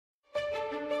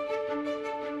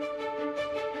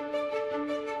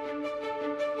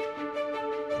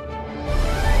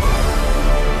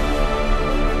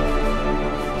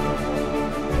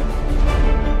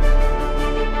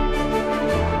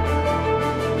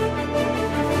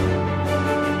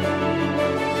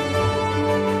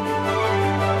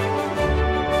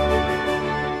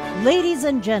Ladies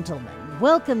and gentlemen,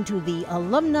 welcome to the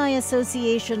Alumni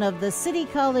Association of the City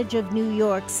College of New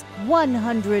York's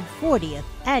 140th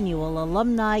Annual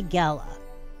Alumni Gala.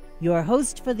 Your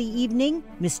host for the evening,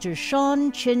 Mr.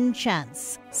 Sean Chin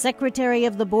Chance, Secretary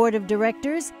of the Board of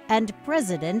Directors and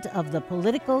President of the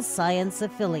Political Science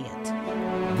Affiliate.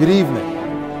 Good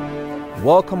evening.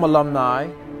 Welcome alumni,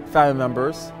 family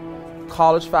members,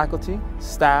 college faculty,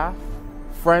 staff,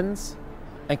 friends,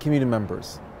 and community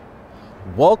members.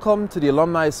 Welcome to the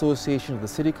Alumni Association of the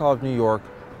City College of New York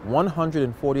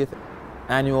 140th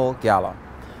Annual Gala.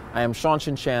 I am Sean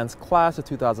Chin Chance, class of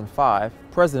 2005,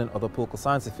 President of the Political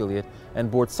Science Affiliate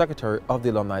and Board Secretary of the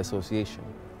Alumni Association.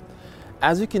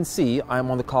 As you can see, I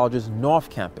am on the college's North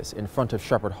Campus in front of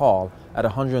Shepherd Hall at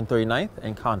 139th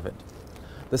and Convent.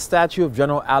 The statue of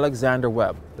General Alexander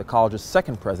Webb, the college's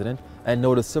second president and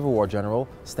noted Civil War general,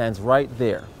 stands right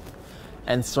there.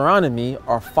 And surrounding me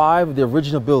are 5 of the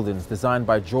original buildings designed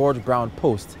by George Brown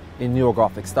Post in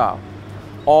neo-Gothic style,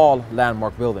 all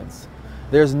landmark buildings.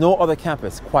 There's no other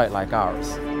campus quite like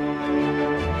ours.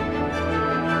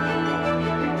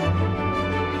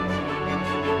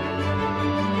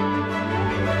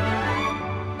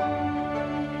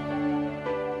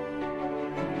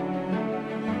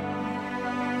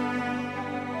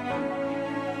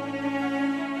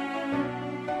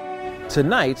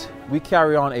 Tonight, we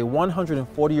carry on a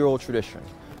 140-year-old tradition.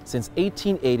 Since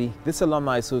 1880, this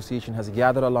Alumni Association has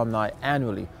gathered alumni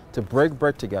annually to break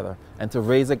bread together and to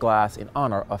raise a glass in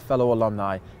honor of fellow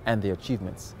alumni and their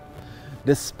achievements.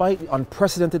 Despite the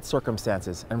unprecedented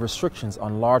circumstances and restrictions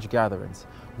on large gatherings,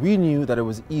 we knew that it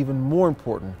was even more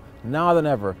important now than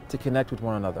ever to connect with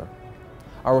one another.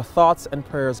 Our thoughts and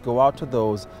prayers go out to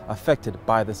those affected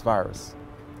by this virus.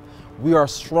 We are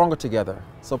stronger together,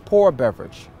 so pour a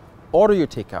beverage, order your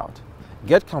takeout,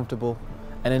 get comfortable,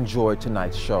 and enjoy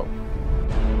tonight's show.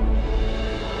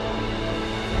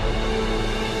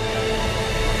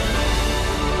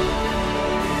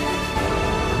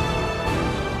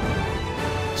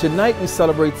 Tonight we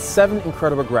celebrate 7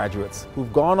 incredible graduates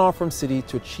who've gone on from City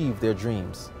to achieve their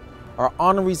dreams. Our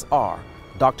honorees are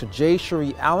Dr. J.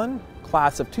 Cherie Allen,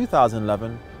 class of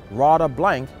 2011, Rhoda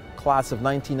Blank, class of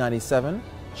 1997,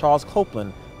 Charles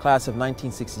Copeland, class of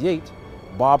 1968,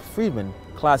 Bob Friedman,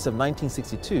 class of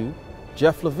 1962,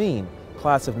 Jeff Levine,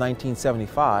 class of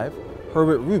 1975,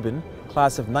 Herbert Rubin,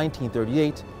 class of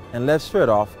 1938, and Lev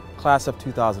Sverdov, class of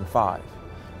 2005.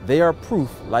 They are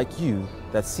proof, like you,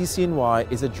 that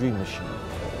CCNY is a dream machine.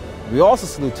 We also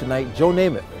salute tonight Joe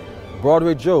Namath.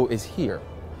 Broadway Joe is here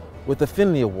with the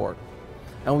Finley Award.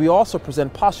 And we also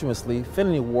present posthumously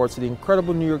Finley Awards to the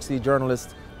incredible New York City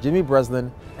journalists Jimmy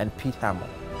Breslin and Pete Hamill.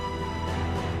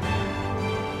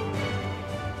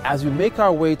 As we make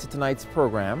our way to tonight's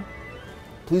program,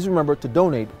 please remember to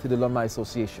donate to the Alumni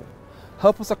Association.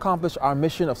 Help us accomplish our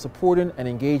mission of supporting and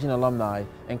engaging alumni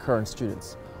and current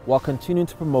students while continuing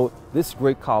to promote this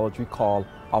great college we call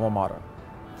alma mater.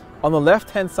 On the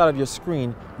left-hand side of your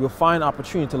screen, you'll find an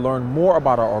opportunity to learn more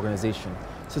about our organization,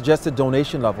 suggested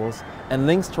donation levels, and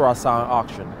links to our silent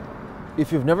auction.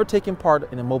 If you've never taken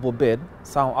part in a mobile bid,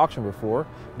 silent auction before,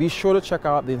 be sure to check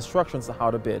out the instructions on how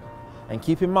to bid. And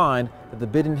keep in mind that the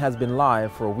bidding has been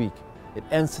live for a week. It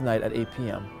ends tonight at 8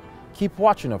 p.m. Keep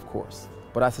watching, of course,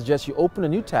 but I suggest you open a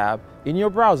new tab in your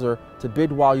browser to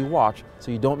bid while you watch so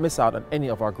you don't miss out on any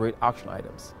of our great auction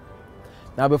items.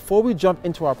 Now, before we jump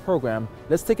into our program,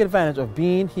 let's take advantage of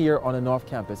being here on the North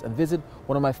Campus and visit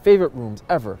one of my favorite rooms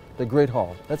ever, the Great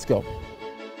Hall. Let's go.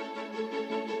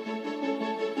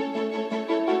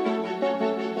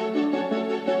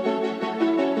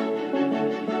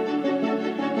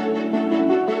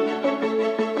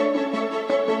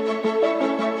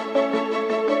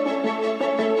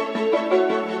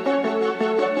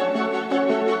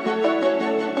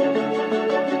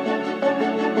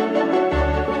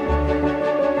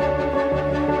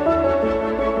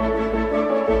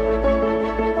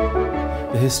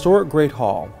 The historic Great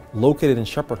Hall, located in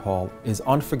Shepherd Hall, is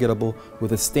unforgettable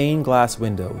with its stained glass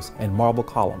windows and marble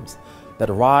columns that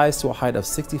rise to a height of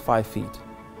 65 feet.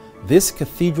 This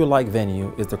cathedral-like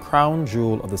venue is the crown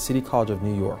jewel of the City College of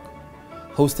New York,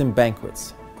 hosting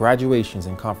banquets, graduations,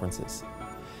 and conferences.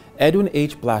 Edwin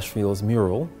H. Blashfield's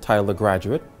mural, titled The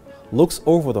Graduate, looks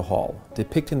over the hall,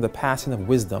 depicting the passing of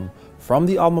wisdom from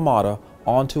the alma mater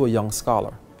onto a young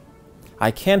scholar.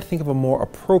 I can't think of a more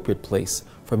appropriate place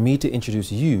for me to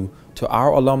introduce you to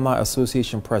our Alumni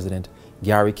Association President,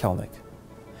 Gary Kelnick.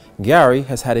 Gary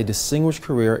has had a distinguished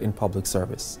career in public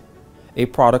service. A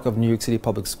product of New York City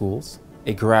Public Schools,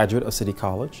 a graduate of City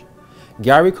College,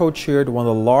 Gary co-chaired one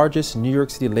of the largest New York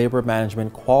City labor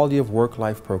management quality of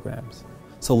work-life programs.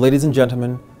 So ladies and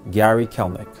gentlemen, Gary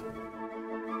Kelnick.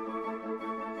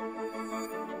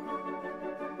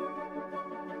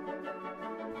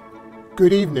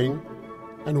 Good evening,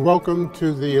 and welcome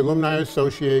to the Alumni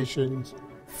Association's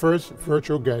first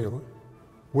virtual gala,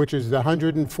 which is the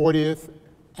 140th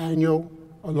annual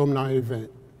alumni event.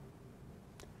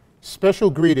 Special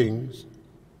greetings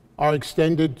are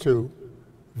extended to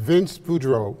Vince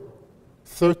Boudreau,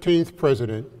 13th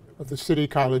President of the City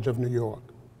College of New York.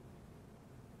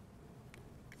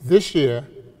 This year,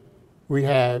 we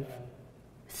have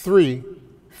 3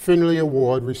 Finley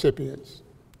Award recipients.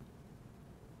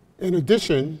 In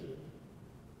addition,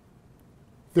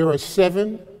 there are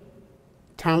 7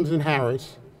 Townsend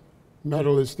Harris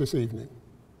medalists this evening.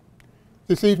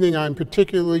 This evening, I'm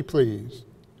particularly pleased,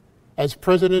 as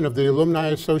President of the Alumni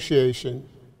Association,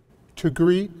 to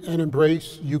greet and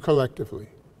embrace you collectively.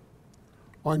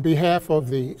 On behalf of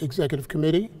the Executive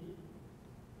Committee,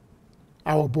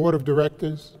 our Board of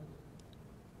Directors,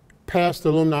 past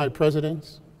alumni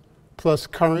presidents, plus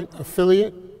current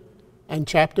affiliate and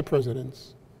chapter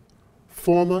presidents,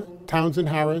 former Townsend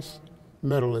Harris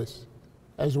medalists,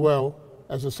 as well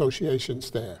as association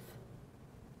staff.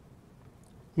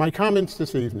 My comments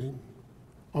this evening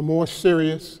are more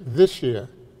serious this year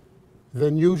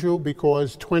than usual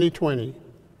because 2020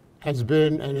 has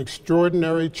been an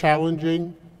extraordinary,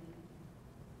 challenging,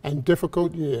 and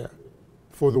difficult year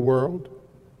for the world,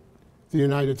 the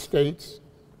United States,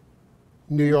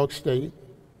 New York State,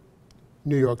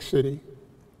 New York City,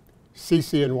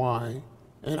 CCNY,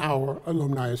 and our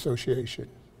Alumni Association.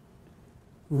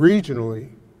 Regionally,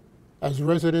 as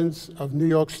residents of New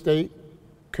York State,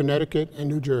 Connecticut, and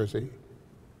New Jersey,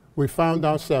 we found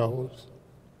ourselves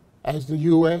as the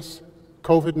U.S.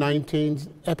 COVID-19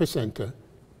 epicenter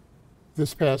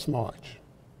this past March.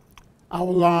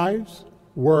 Our lives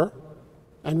were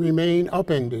and remain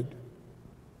upended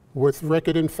with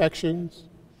record infections,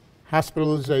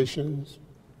 hospitalizations,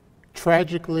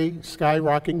 tragically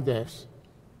skyrocketing deaths,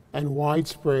 and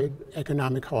widespread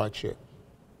economic hardship.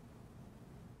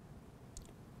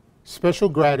 Special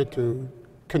gratitude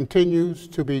continues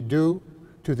to be due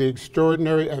to the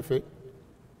extraordinary effort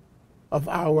of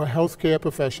our healthcare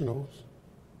professionals,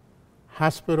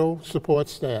 hospital support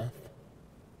staff,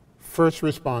 first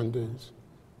responders,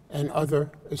 and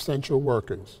other essential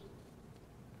workers.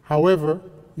 However,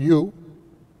 you,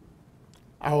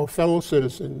 our fellow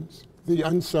citizens, the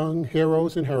unsung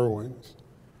heroes and heroines,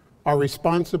 are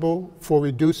responsible for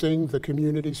reducing the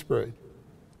community spread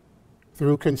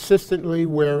through consistently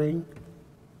wearing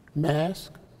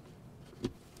masks,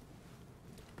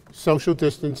 social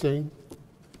distancing,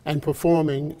 and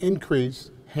performing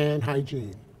increased hand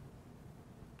hygiene.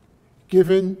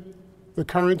 Given the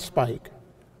current spike,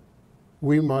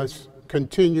 we must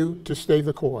continue to stay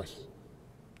the course.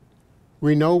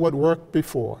 We know what worked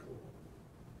before.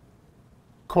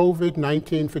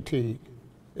 COVID-19 fatigue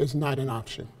is not an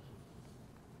option.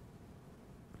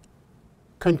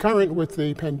 Concurrent with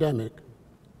the pandemic,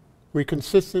 we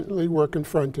consistently were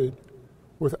confronted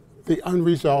with the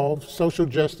unresolved social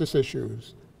justice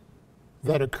issues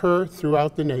that occur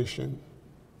throughout the nation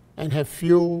and have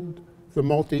fueled the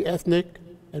multi-ethnic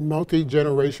and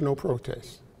multi-generational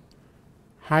protests,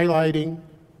 highlighting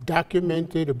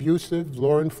documented abusive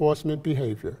law enforcement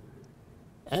behavior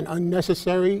and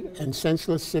unnecessary and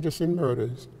senseless citizen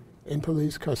murders in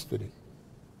police custody.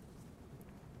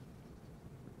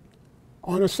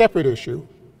 On a separate issue,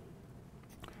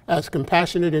 as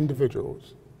compassionate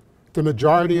individuals, the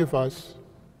majority of us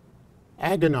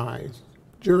agonized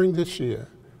during this year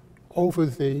over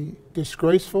the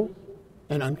disgraceful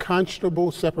and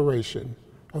unconscionable separation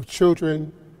of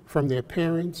children from their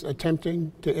parents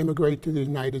attempting to immigrate to the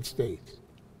United States.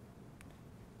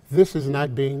 This is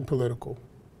not being political.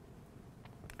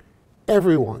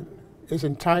 Everyone is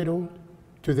entitled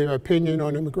to their opinion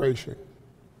on immigration.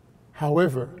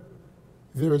 However,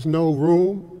 there is no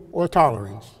room or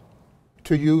tolerance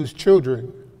to use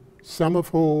children, some of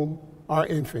whom are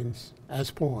infants,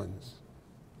 as pawns.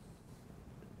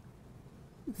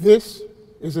 This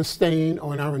is a stain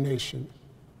on our nation,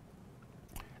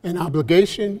 an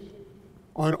obligation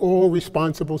on all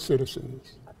responsible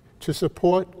citizens to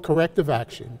support corrective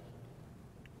action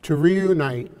to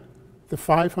reunite the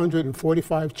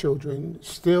 545 children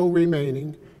still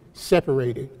remaining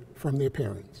separated from their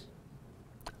parents.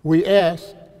 We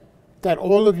ask that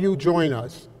all of you join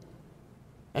us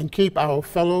and keep our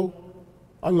fellow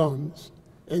alums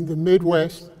in the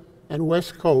Midwest and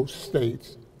West Coast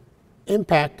states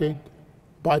impacted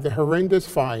by the horrendous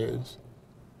fires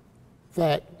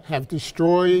that have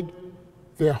destroyed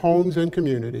their homes and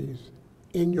communities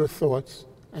in your thoughts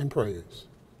and prayers.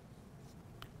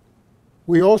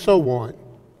 We also want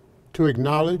to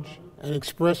acknowledge and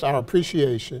express our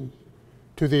appreciation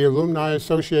to the Alumni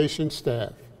Association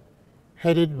staff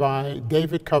headed by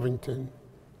David Covington,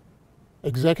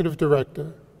 Executive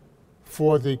Director,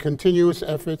 for the continuous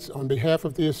efforts on behalf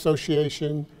of the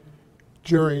association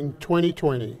during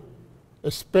 2020,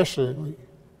 especially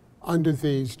under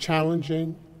these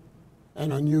challenging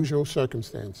and unusual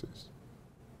circumstances.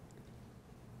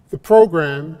 The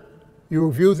program you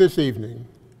will view this evening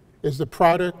is the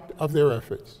product of their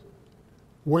efforts.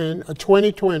 When a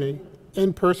 2020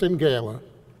 in-person gala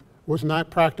was not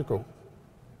practical,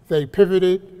 they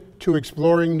pivoted to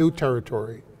exploring new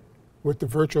territory with the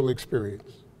virtual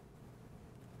experience.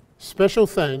 Special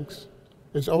thanks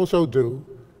is also due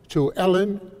to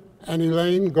Ellen and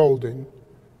Elaine Golden,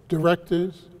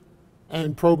 directors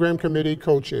and program committee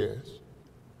co-chairs,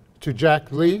 to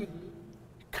Jack Lee,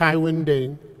 Kaiwen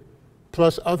Ding,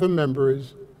 plus other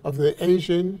members of the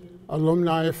Asian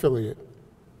Alumni Affiliate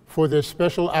for their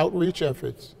special outreach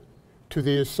efforts to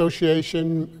the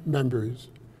association members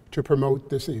to promote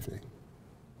this evening.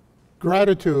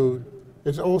 Gratitude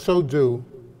is also due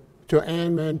to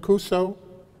Ann Mancuso,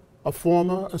 a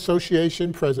former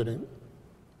association president,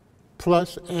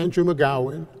 plus Andrew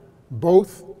McGowan,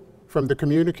 both from the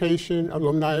Communication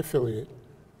Alumni Affiliate,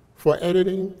 for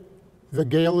editing the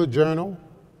Gala Journal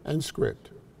and script.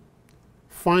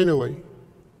 Finally,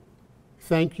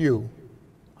 thank you,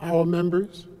 our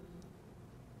members,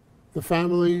 the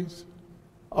families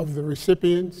of the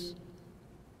recipients,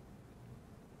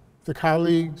 the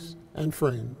colleagues and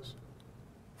friends,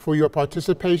 for your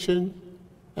participation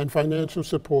and financial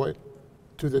support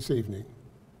to this evening.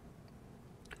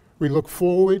 We look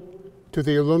forward to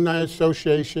the Alumni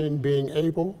Association being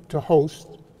able to host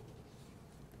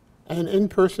an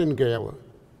in-person gala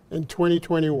in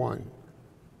 2021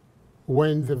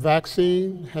 when the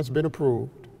vaccine has been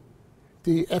approved,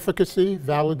 the efficacy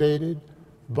validated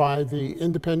by the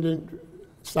independent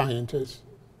scientists,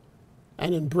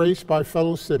 and embraced by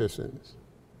fellow citizens.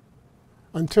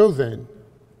 Until then,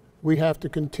 we have to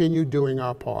continue doing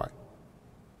our part.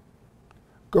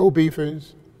 Go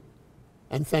Beefers,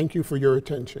 and thank you for your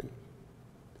attention.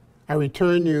 I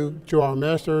return you to our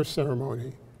Master of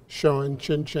Ceremony, Sean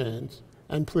Chin Chans,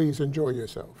 and please enjoy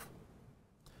yourself.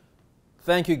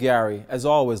 Thank you, Gary. As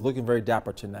always, looking very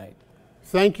dapper tonight.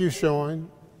 Thank you, Sean.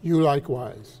 You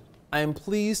likewise. I am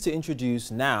pleased to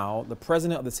introduce now the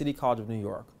president of the City College of New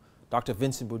York, Dr.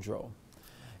 Vincent Boudreau.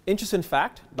 Interesting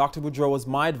fact, Dr. Boudreau was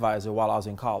my advisor while I was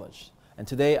in college, and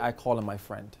today I call him my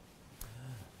friend.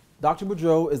 Dr.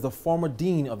 Boudreau is the former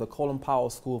dean of the Colin Powell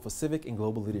School for Civic and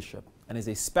Global Leadership and is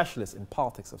a specialist in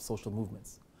politics of social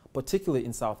movements, particularly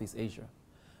in Southeast Asia.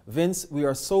 Vince, we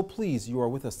are so pleased you are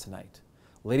with us tonight.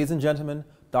 Ladies and gentlemen,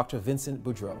 Dr. Vincent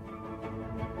Boudreau.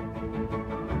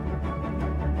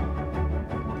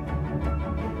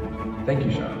 Thank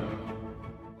you, Sean.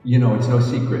 You know, it's no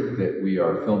secret that we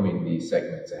are filming these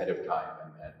segments ahead of time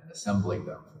and assembling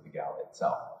them for the gala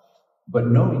itself. But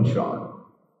knowing Sean,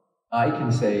 I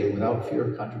can say without fear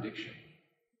of contradiction,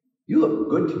 you look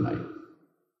good tonight.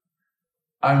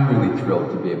 I'm really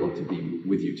thrilled to be able to be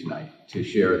with you tonight to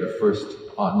share the first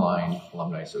online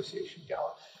Alumni Association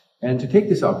Gala and to take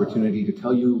this opportunity to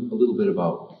tell you a little bit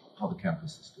about how the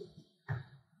campus is doing.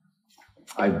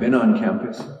 I've been on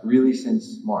campus really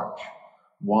since March,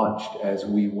 watched as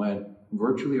we went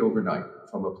virtually overnight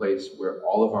from a place where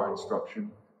all of our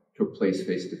instruction took place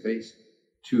face-to-face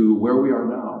to where we are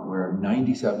now, where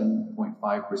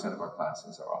 97.5% of our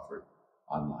classes are offered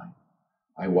online.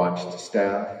 I watched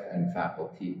staff and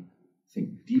faculty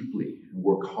think deeply and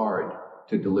work hard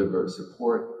to deliver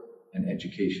support and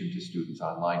education to students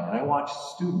online. And I watched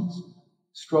students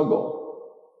struggle,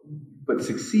 but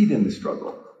succeed in the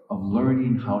struggle of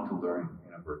learning how to learn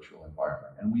in a virtual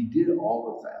environment. And we did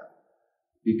all of that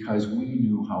because we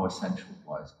knew how essential it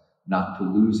was not to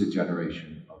lose a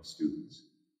generation of students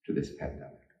to this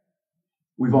pandemic.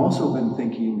 We've also been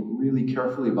thinking really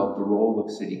carefully about the role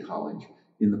of City College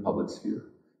in the public sphere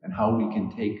and how we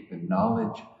can take the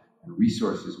knowledge and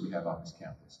resources we have on this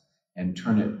campus and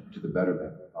turn it to the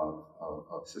betterment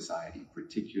of society,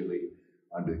 particularly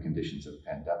under the conditions of the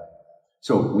pandemic.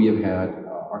 So we have had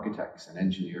architects and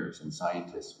engineers and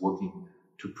scientists working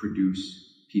to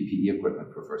produce PPE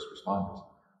equipment for first responders.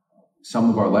 Some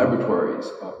of our laboratories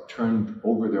turned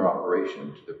over their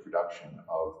operation to the production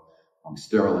of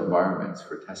sterile environments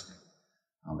for testing.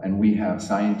 And we have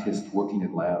scientists working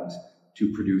in labs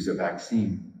to produce a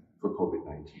vaccine for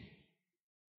COVID-19.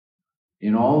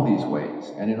 In all these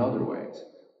ways, and in other ways,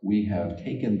 we have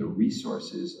taken the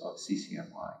resources of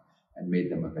CCNY and made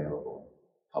them available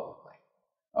publicly.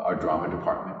 Our drama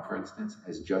department, for instance,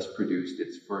 has just produced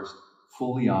its first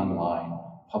fully online,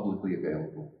 publicly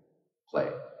available play.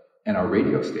 And our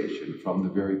radio station, from the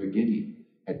very beginning,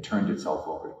 had turned itself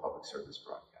over to public service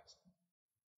broadcasting.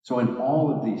 So in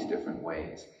all of these different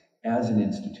ways, as an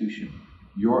institution,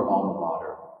 your alma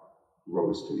mater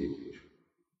rose to the occasion.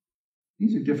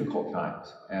 These are difficult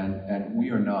times, and we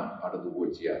are not out of the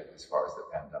woods yet as far as the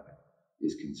pandemic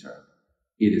is concerned.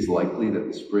 It is likely that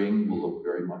the spring will look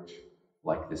very much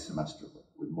like this semester,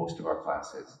 with most of our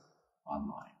classes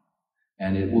online.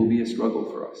 And it will be a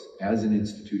struggle for us as an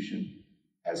institution,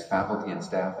 as faculty and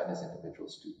staff, and as individual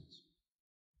students.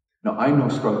 Now, I know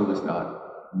struggle is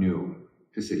not new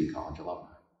to City College alumni.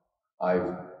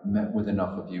 I've met with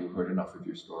enough of you, heard enough of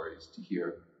your stories to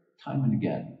hear time and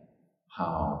again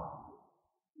how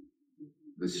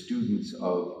the students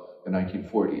of the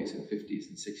 1940s and 50s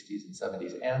and 60s and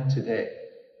 70s and today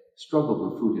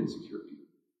struggled with food insecurity,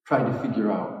 tried to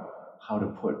figure out how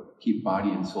to keep body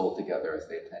and soul together as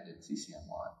they attended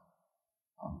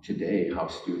CCNY. Today, how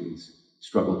students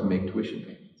struggle to make tuition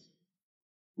payments.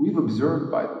 We've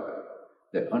observed, by the way,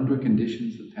 that under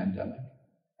conditions of pandemic,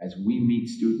 as we meet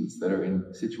students that are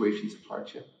in situations of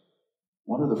hardship,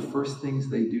 one of the first things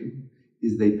they do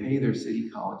is they pay their City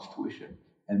College tuition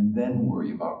and then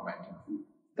worry about rent and food.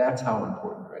 That's how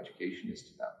important their education is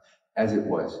to them, as it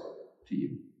was to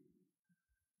you.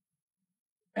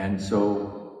 And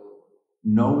so,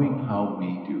 knowing how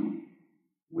we do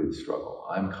with struggle,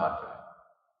 I'm confident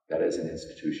that as an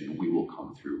institution, we will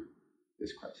come through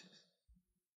this crisis.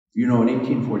 You know, in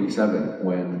 1847,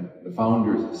 when the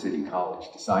founders of City College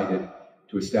decided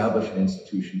to establish an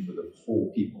institution for the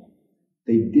whole people,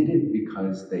 they did it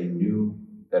because they knew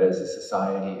that as a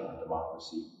society and a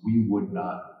democracy, we would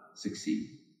not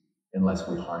succeed unless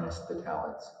we harnessed the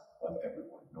talents of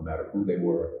everyone, no matter who they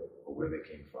were or where they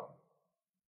came from.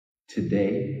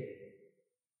 Today,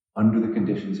 under the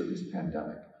conditions of this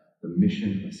pandemic, the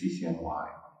mission of CCNY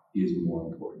is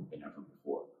more important than ever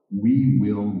before. We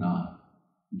will not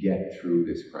get through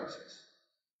this crisis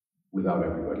without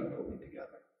everybody pulling together.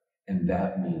 And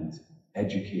that means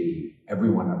educating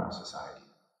everyone in our society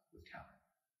with talent.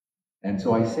 And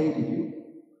so I say to you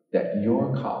that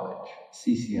your college,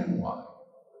 CCNY,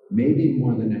 maybe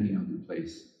more than any other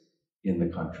place in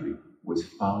the country, was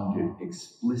founded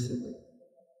explicitly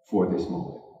for this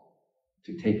moment,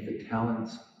 to take the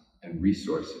talents and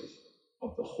resources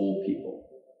of the whole people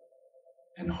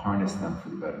and harness them for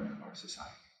the betterment of our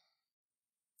society.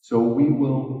 So we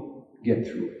will get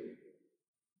through it.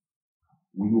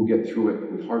 We will get through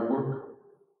it with hard work,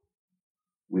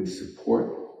 with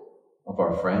support of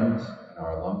our friends and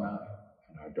our alumni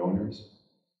and our donors.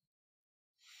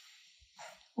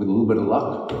 With a little bit of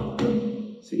luck,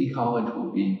 City College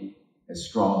will be as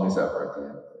strong as ever at the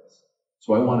end of this.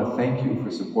 So I want to thank you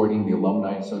for supporting the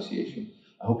Alumni Association.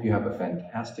 I hope you have a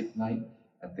fantastic night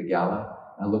at the gala.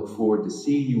 I look forward to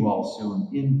seeing you all soon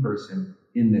in person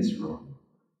in this room,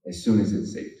 as soon as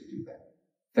it's safe to do that.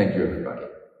 Thank you, everybody.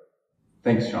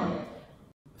 Thanks, Sean.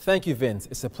 Thank you, Vince.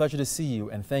 It's a pleasure to see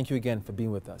you, and thank you again for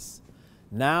being with us.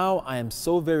 Now, I am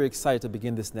so very excited to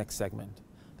begin this next segment.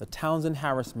 The Townsend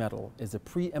Harris Medal is a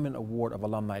preeminent award of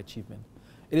alumni achievement.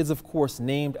 It is, of course,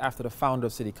 named after the founder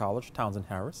of City College, Townsend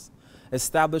Harris.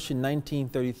 Established in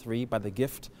 1933 by the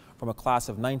gift from a class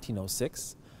of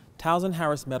 1906, Townsend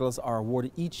Harris Medals are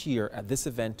awarded each year at this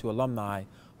event to alumni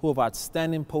who have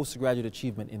outstanding postgraduate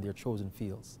achievement in their chosen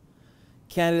fields.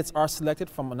 Candidates are selected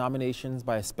from nominations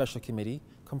by a special committee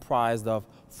comprised of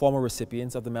former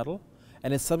recipients of the medal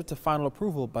and is subject to final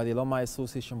approval by the Alumni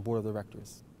Association Board of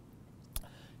Directors.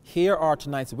 Here are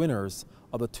tonight's winners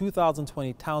of the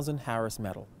 2020 Townsend Harris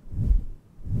Medal.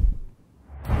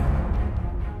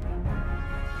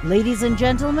 Ladies and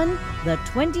gentlemen, the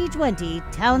 2020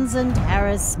 Townsend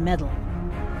Harris Medal.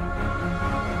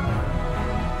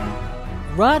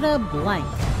 Rada Blank.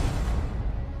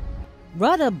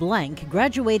 Rada Blank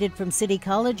graduated from City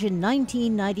College in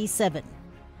 1997.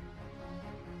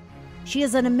 She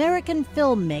is an American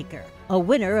filmmaker, a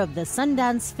winner of the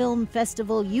Sundance Film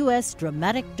Festival U.S.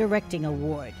 Dramatic Directing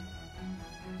Award.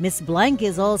 Miss Blank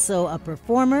is also a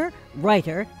performer,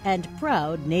 writer, and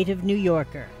proud native New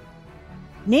Yorker.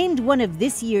 Named one of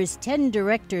this year's 10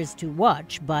 directors to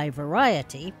watch by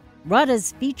Variety,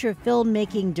 Rada's feature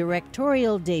filmmaking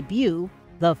directorial debut,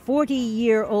 The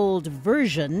 40-Year-Old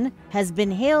Version, has been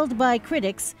hailed by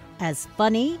critics as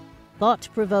funny,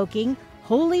 thought-provoking,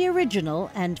 wholly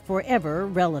original, and forever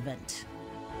relevant.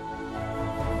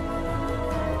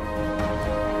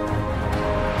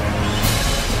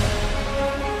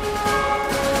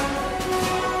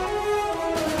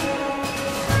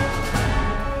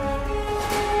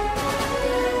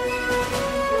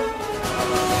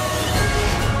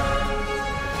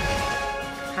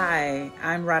 Hi,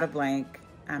 I'm Rada Blank.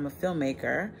 I'm a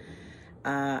filmmaker.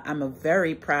 I'm a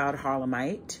very proud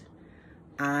Harlemite.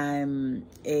 I'm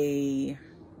a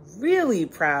really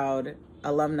proud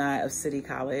alumni of City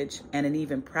College and an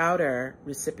even prouder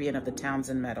recipient of the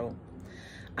Townsend Medal.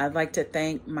 I'd like to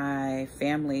thank my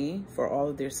family for all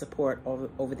of their support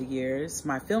over the years,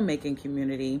 my filmmaking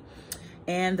community,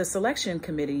 and the selection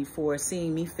committee for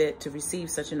seeing me fit to receive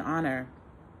such an honor.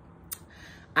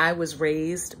 I was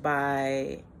raised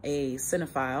by a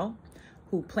cinephile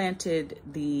who planted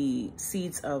the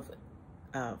seeds of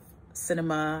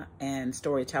cinema and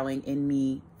storytelling in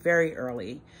me very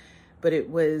early. But it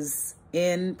was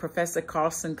in Professor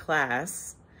Carlson's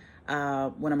class,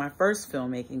 one of my first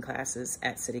filmmaking classes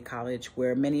at City College,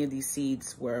 where many of these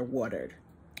seeds were watered,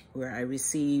 where I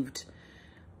received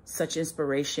such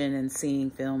inspiration in seeing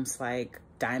films like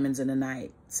Diamonds in the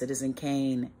Night, Citizen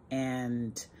Kane,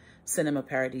 and Cinema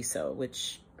Paradiso,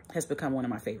 which has become one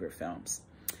of my favorite films.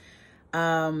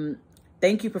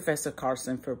 Thank you, Professor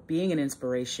Carlson, for being an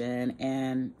inspiration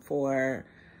and for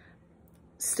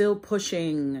still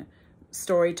pushing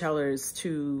storytellers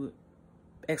to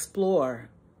explore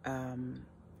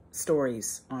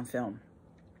stories on film.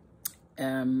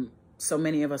 So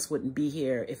many of us wouldn't be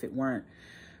here if it weren't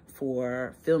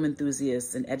for film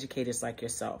enthusiasts and educators like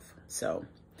yourself. So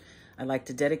I'd like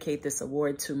to dedicate this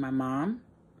award to my mom,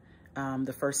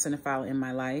 the first cinephile in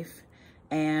my life,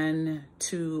 and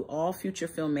to all future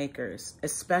filmmakers,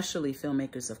 especially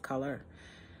filmmakers of color.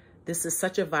 This is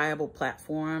such a viable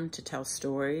platform to tell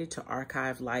story, to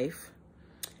archive life,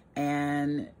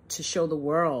 and to show the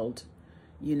world,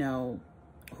 you know,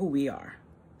 who we are.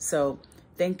 So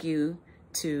thank you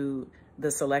to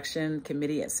the selection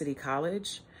committee at City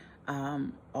College,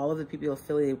 all of the people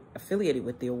affiliated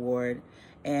with the award,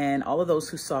 and all of those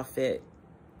who saw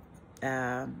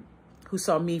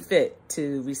me fit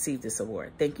to receive this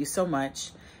award. Thank you so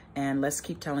much, and let's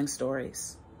keep telling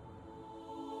stories.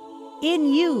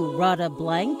 In you, Rada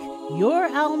Blank, your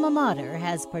alma mater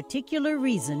has particular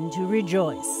reason to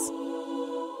rejoice.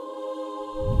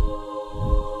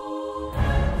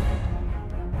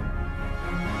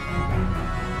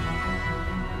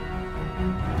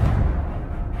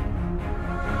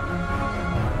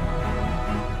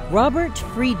 Robert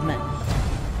Friedman.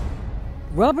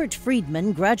 Robert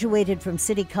Friedman graduated from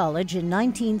City College in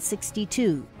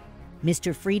 1962.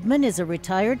 Mr. Friedman is a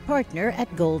retired partner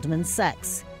at Goldman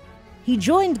Sachs. He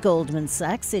joined Goldman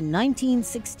Sachs in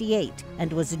 1968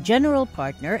 and was a general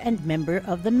partner and member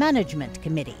of the management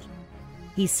committee.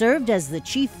 He served as the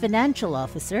chief financial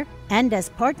officer and as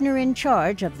partner in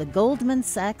charge of the Goldman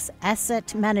Sachs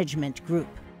Asset Management Group.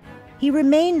 He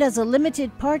remained as a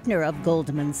limited partner of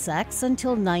Goldman Sachs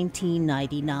until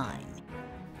 1999.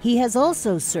 He has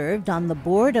also served on the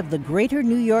board of the Greater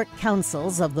New York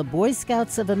Councils of the Boy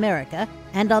Scouts of America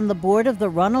and on the board of the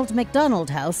Ronald McDonald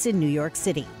House in New York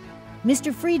City.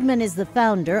 Mr. Friedman is the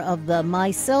founder of the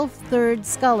Myself Third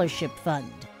Scholarship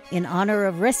Fund in honor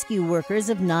of rescue workers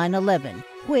of 9/11,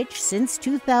 which since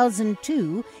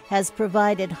 2002 has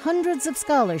provided hundreds of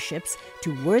scholarships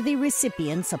to worthy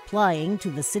recipients applying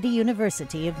to the City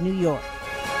University of New York.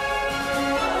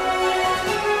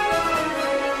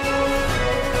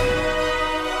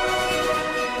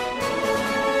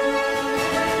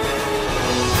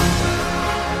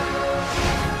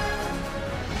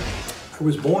 I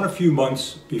was born a few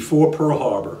months before Pearl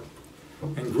Harbor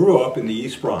and grew up in the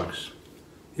East Bronx,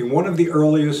 in one of the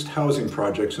earliest housing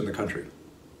projects in the country.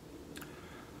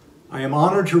 I am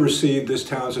honored to receive this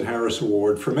Townsend Harris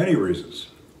Award for many reasons,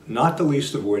 not the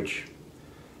least of which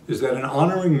is that in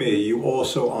honoring me, you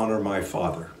also honor my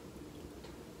father.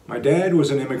 My dad was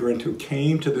an immigrant who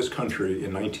came to this country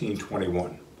in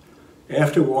 1921,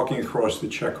 after walking across the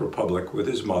Czech Republic with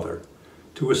his mother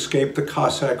to escape the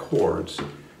Cossack hordes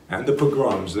and the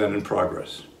pogroms then in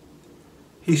progress.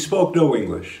 He spoke no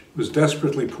English, was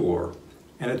desperately poor,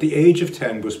 and at the age of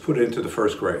 10 was put into the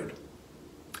first grade.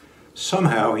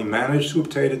 Somehow he managed to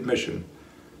obtain admission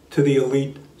to the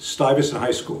elite Stuyvesant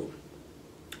High School,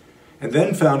 and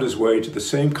then found his way to the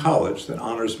same college that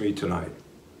honors me tonight.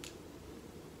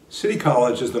 City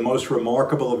College is the most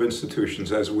remarkable of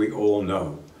institutions, as we all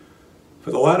know.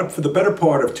 For the better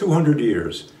part of 200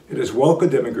 years, it has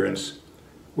welcomed immigrants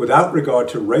without regard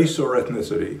to race or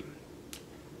ethnicity.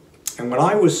 And when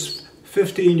I was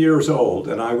 15 years old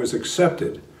and I was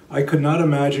accepted, I could not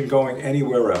imagine going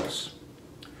anywhere else.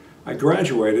 I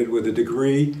graduated with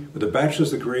a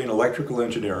bachelor's degree in electrical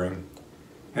engineering,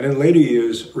 and in later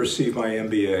years received my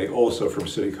MBA also from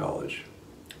City College.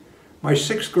 My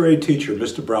sixth grade teacher,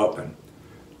 Mr. Broutman,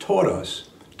 taught us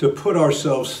to put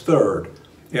ourselves third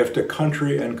after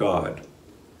country and God.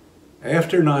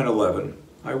 After 9/11,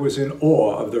 I was in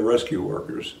awe of the rescue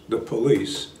workers, the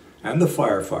police, and the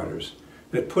firefighters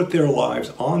that put their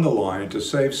lives on the line to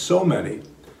save so many,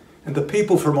 and the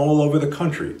people from all over the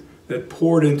country that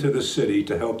poured into the city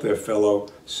to help their fellow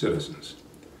citizens.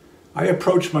 I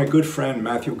approached my good friend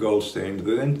Matthew Goldstein,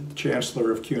 the then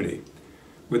Chancellor of CUNY,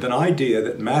 with an idea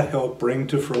that Matt helped bring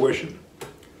to fruition.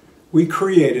 We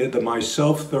created the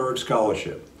Myself Third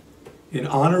Scholarship in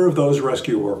honor of those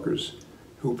rescue workers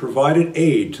who provided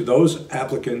aid to those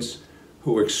applicants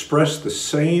who expressed the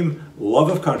same love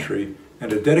of country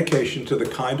and a dedication to the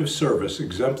kind of service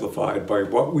exemplified by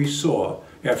what we saw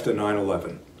after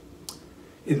 9/11.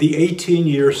 In the 18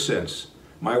 years since,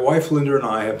 my wife Linda and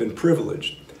I have been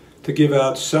privileged to give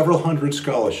out several hundred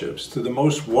scholarships to the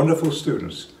most wonderful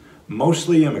students,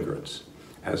 mostly immigrants,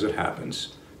 as it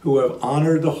happens, who have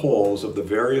honored the halls of the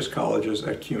various colleges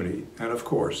at CUNY and, of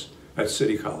course, at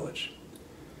City College.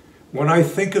 When I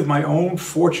think of my own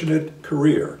fortunate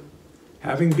career,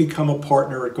 having become a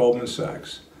partner at Goldman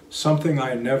Sachs, something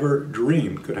I never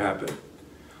dreamed could happen,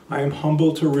 I am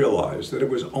humbled to realize that it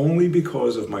was only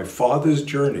because of my father's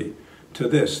journey to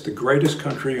this, the greatest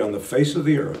country on the face of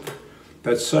the earth,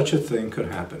 that such a thing could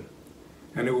happen.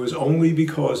 And it was only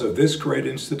because of this great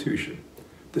institution,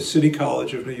 the City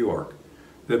College of New York,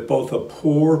 that both a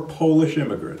poor Polish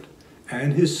immigrant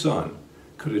and his son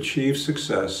could achieve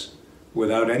success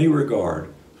without any regard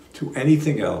to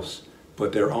anything else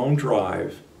but their own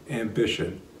drive,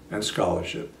 ambition, and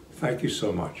scholarship. Thank you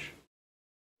so much.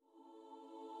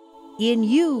 In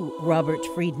you, Robert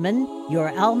Friedman,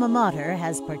 your alma mater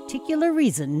has particular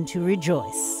reason to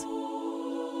rejoice.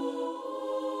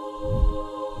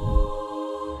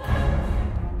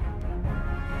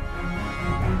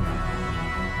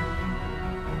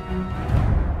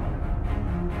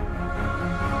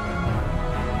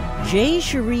 J.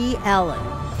 Cherie Allen.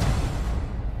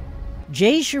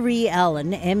 J. Cherie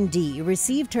Allen, M.D.,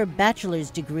 received her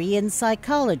bachelor's degree in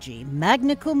psychology,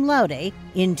 magna cum laude,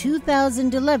 in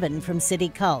 2011 from City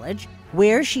College,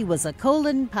 where she was a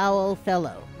Colin Powell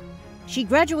Fellow. She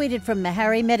graduated from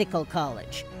Meharry Medical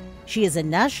College. She is a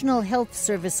National Health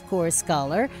Service Corps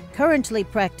scholar, currently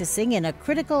practicing in a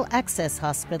critical access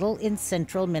hospital in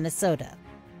central Minnesota.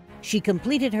 She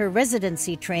completed her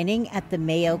residency training at the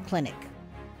Mayo Clinic.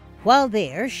 While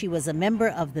there, she was a member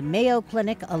of the Mayo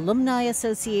Clinic Alumni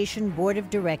Association Board of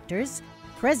Directors,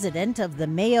 president of the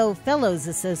Mayo Fellows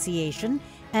Association,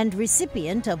 and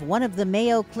recipient of one of the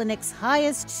Mayo Clinic's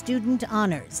highest student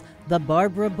honors, the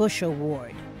Barbara Bush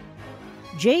Award.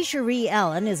 J. Cherie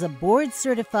Allen is a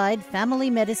board-certified family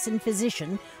medicine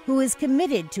physician who is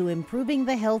committed to improving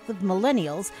the health of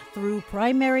millennials through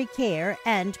primary care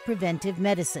and preventive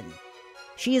medicine.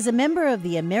 She is a member of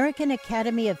the American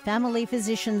Academy of Family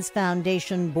Physicians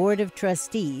Foundation Board of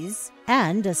Trustees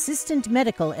and assistant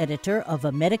medical editor of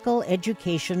a medical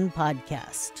education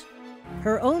podcast.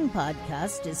 Her own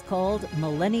podcast is called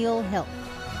Millennial Health.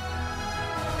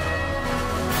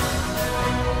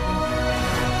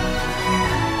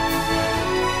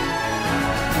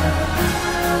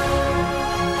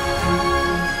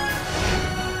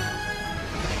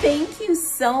 Thank you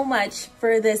so much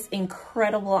for this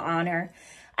incredible honor.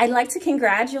 I'd like to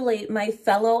congratulate my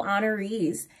fellow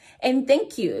honorees and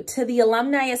thank you to the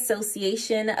Alumni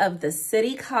Association of the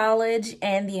City College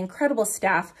and the incredible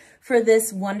staff for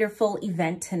this wonderful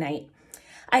event tonight.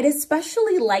 I'd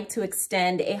especially like to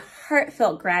extend a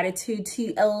heartfelt gratitude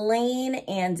to Elaine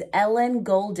and Ellen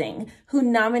Golding, who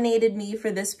nominated me for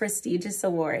this prestigious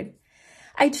award.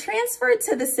 I transferred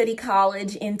to the City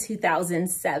College in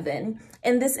 2007,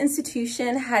 and this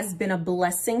institution has been a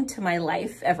blessing to my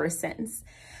life ever since.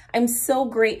 I'm so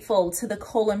grateful to the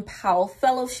Colin Powell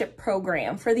Fellowship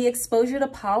Program for the exposure to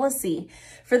policy,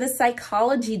 for the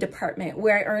psychology department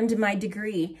where I earned my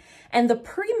degree, and the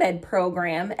pre-med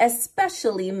program,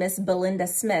 especially Miss Belinda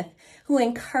Smith, who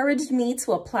encouraged me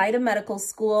to apply to medical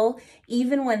school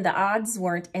even when the odds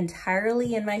weren't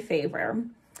entirely in my favor.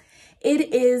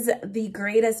 It is the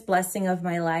greatest blessing of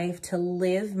my life to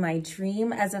live my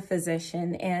dream as a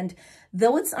physician, and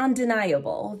though it's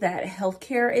undeniable that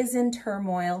healthcare is in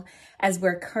turmoil as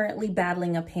we're currently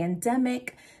battling a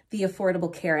pandemic, the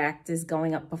Affordable Care Act is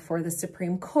going up before the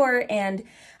Supreme Court, and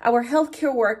our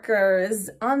healthcare workers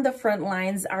on the front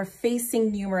lines are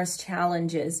facing numerous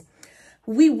challenges,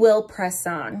 we will press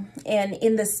on. And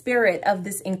in the spirit of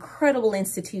this incredible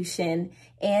institution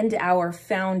and our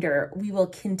founder, we will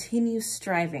continue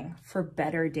striving for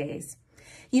better days.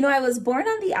 You know, I was born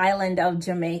on the island of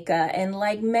Jamaica, and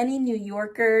like many New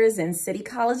Yorkers and City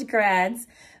College grads,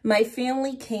 my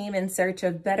family came in search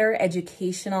of better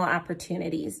educational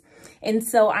opportunities. And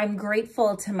so I'm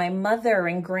grateful to my mother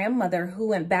and grandmother who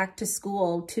went back to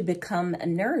school to become a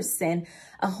nurse and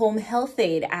a home health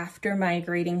aide after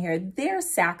migrating here. Their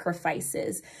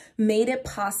sacrifices made it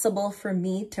possible for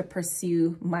me to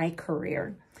pursue my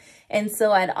career. And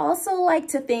so I'd also like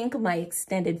to thank my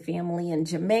extended family in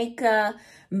Jamaica,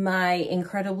 my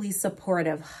incredibly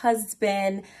supportive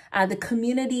husband, the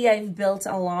community I've built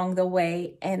along the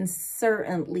way, and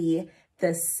certainly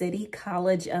the City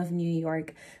College of New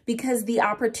York, because the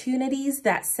opportunities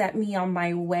that set me on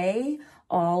my way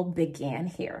all began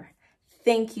here.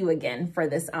 Thank you again for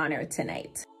this honor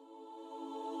tonight.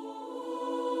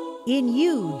 In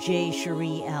you, J.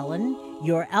 Cherie Allen,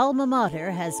 your alma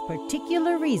mater has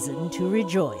particular reason to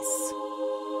rejoice.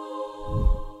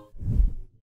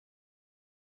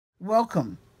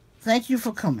 Welcome. Thank you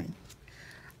for coming.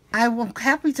 I'm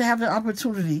happy to have the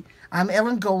opportunity. I'm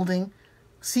Ellen Golding,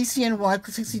 CCNY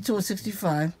 62 and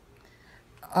 65,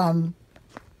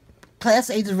 Class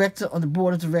A Director on the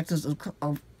Board of Directors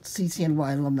of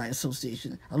CCNY Alumni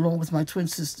Association, along with my twin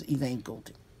sister, Elaine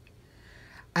Golding.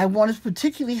 I wanted to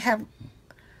particularly have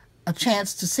a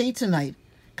chance to say tonight,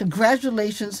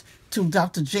 congratulations to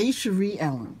Dr. J. Cherie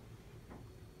Allen,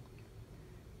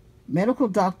 medical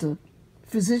doctor,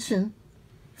 physician,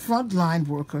 frontline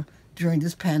worker during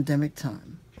this pandemic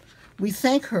time. We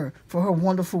thank her for her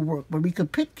wonderful work, but we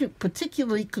could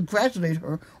particularly congratulate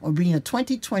her on being a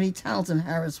 2020 Townsend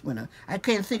Harris winner. I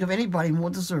can't think of anybody more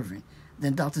deserving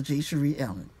than Dr. J. Cherie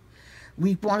Allen.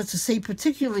 We wanted to say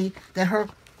particularly that her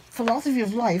philosophy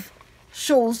of life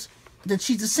shows that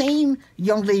she's the same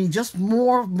young lady, just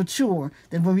more mature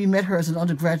than when we met her as an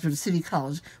undergraduate at City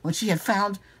College, when she had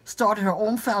started her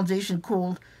own foundation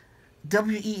called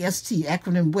WEST,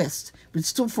 acronym WEST, which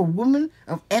stood for Women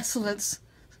of Excellence,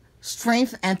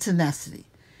 Strength, and Tenacity,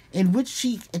 in which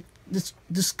she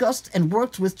discussed and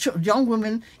worked with young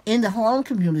women in the Harlem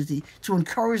community to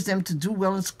encourage them to do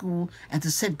well in school and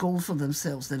to set goals for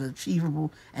themselves that are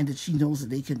achievable and that she knows that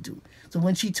they can do. So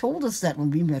when she told us that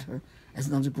when we met her as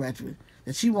an undergraduate,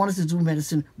 that she wanted to do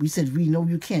medicine, we said, we know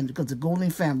you can, because the Golding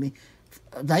family,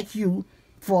 like you,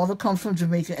 father comes from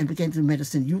Jamaica and began to do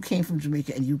medicine. You came from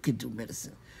Jamaica and you could do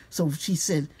medicine. So she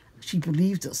said she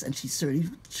believed us, and she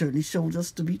certainly showed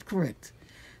us to be correct.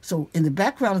 So in the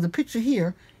background of the picture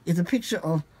here is a picture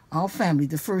of our family,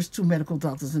 the first two medical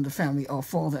doctors in the family, our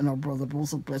father and our brother,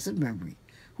 both of blessed memory,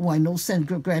 who I know send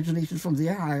congratulations from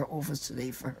their higher office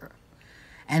today for her.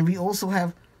 And we also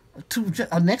have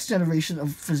a next generation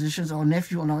of physicians, our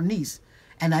nephew and our niece.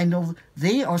 And I know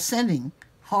they are sending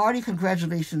hearty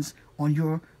congratulations on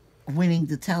your winning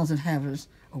the Townsend Harris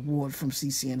Award from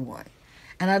CCNY.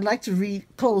 And I'd like to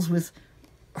close with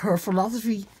her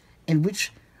philosophy, in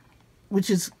which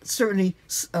is certainly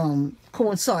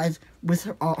coincides with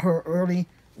her early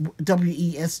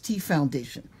WEST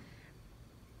Foundation.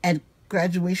 At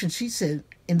graduation, she said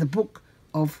in the book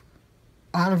of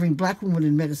honoring Black women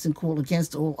in medicine called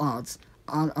Against All Odds,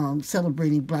 on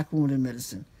celebrating Black women in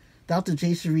medicine, Dr.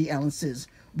 J. Cherie Allen says,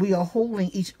 we are holding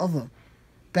each other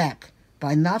back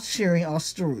by not sharing our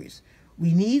stories.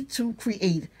 We need to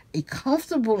create a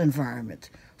comfortable environment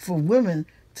for women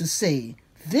to say,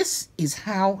 this is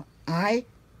how I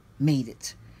made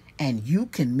it, and you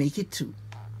can make it too.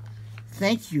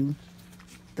 Thank you,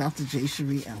 Dr. J.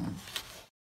 Cherie Allen.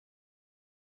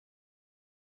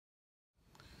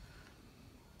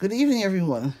 Good evening,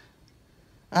 everyone.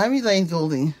 I'm Elaine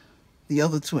Golding, the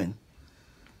other twin,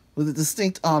 with the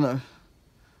distinct honor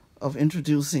of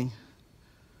introducing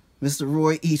Mr.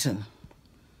 Roy Eaton,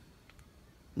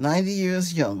 90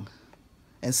 years young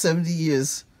and 70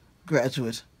 years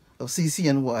graduate of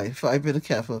CCNY, Phi Beta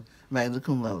Kappa, magna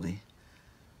cum laude,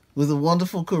 with a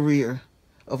wonderful career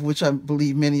of which I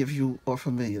believe many of you are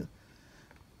familiar.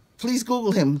 Please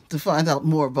Google him to find out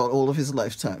more about all of his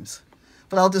lifetimes,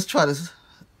 but I'll just try to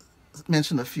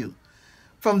mention a few.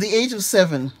 From the age of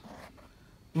 7,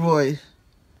 Roy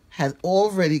had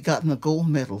already gotten a gold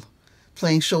medal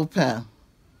playing Chopin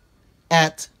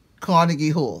at Carnegie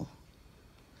Hall.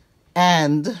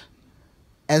 And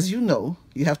as you know,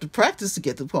 you have to practice to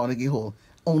get to Carnegie Hall.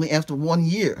 Only after 1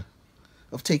 year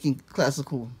of taking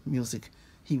classical music,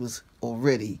 he was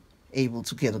already able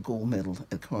to get a gold medal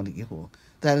at Carnegie Hall.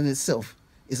 That in itself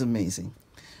is amazing.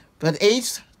 But at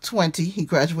age 20, he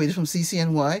graduated from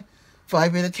CCNY, Phi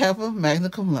Beta Kappa, magna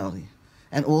cum laude,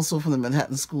 and also from the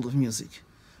Manhattan School of Music,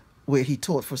 where he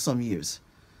taught for some years.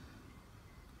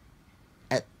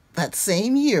 At that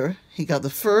same year, he got the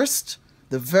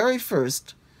very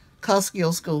first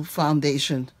Kosciuszko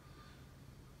Foundation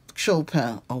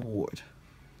Chopin Award.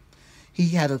 He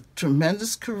had a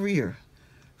tremendous career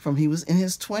from he was in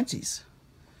his 20s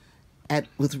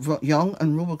with Young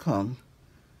and Rubicon,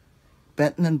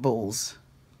 Benton and Bowles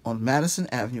on Madison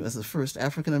Avenue as the first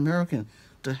African American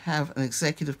to have an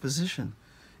executive position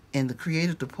in the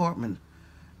creative department,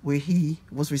 where he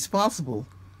was responsible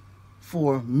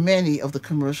for many of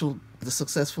the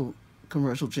successful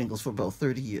commercial jingles for about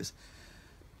 30 years.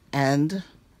 And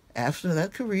after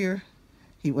that career,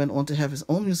 he went on to have his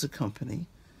own music company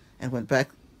and went back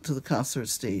to the concert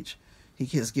stage.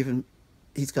 He's gotten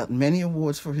many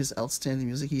awards for his outstanding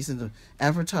music. He's in the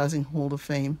Advertising Hall of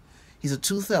Fame. He's a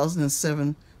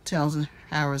 2007 Townsend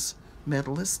Harris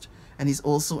medalist, and he's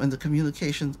also in the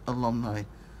Communications Alumni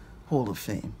Hall of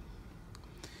Fame.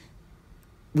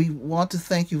 We want to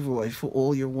thank you, Roy, for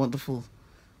all your wonderful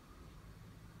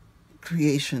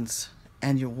creations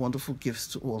and your wonderful gifts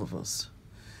to all of us.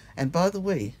 And by the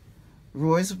way,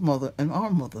 Roy's mother and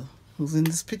our mother, who's in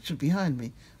this picture behind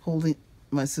me, holding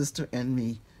my sister and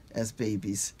me as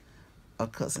babies, are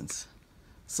cousins.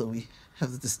 So we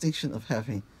have the distinction of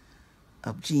having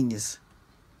a genius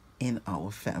in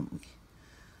our family.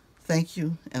 Thank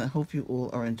you, and I hope you all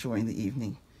are enjoying the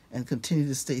evening and continue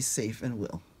to stay safe and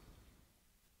well.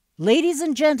 Ladies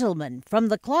and gentlemen, from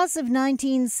the class of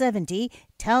 1970,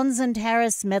 Townsend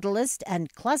Harris medalist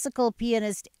and classical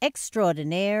pianist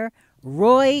extraordinaire,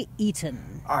 Roy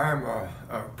Eaton. I am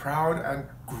a proud and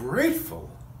grateful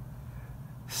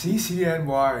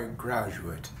CCNY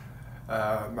graduate,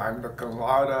 magna cum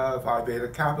laude, Phi Beta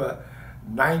Kappa,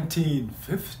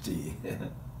 1950.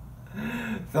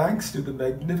 Thanks to the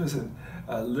magnificent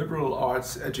liberal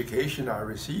arts education I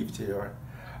received here,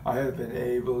 I have been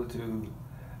able to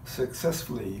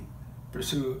successfully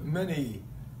pursue many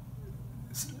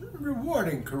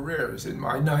rewarding careers in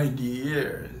my 90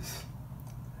 years.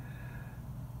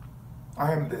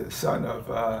 I am the son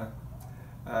of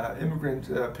immigrant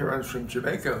parents from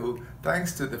Jamaica who,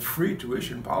 thanks to the free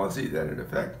tuition policy that in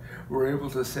effect, were able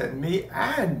to send me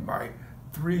and my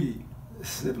 3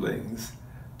 siblings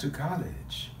to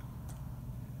college.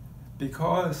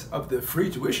 Because of the free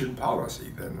tuition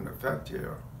policy that in effect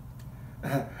here.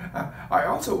 I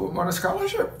also won a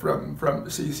scholarship from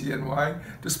CCNY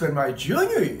to spend my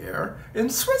junior year in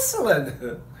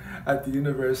Switzerland at the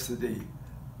University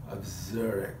of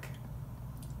Zurich.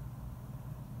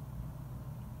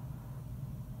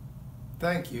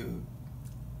 Thank you,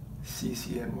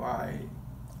 CCNY,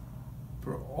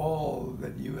 for all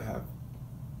that you have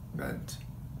meant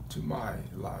to my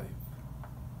life.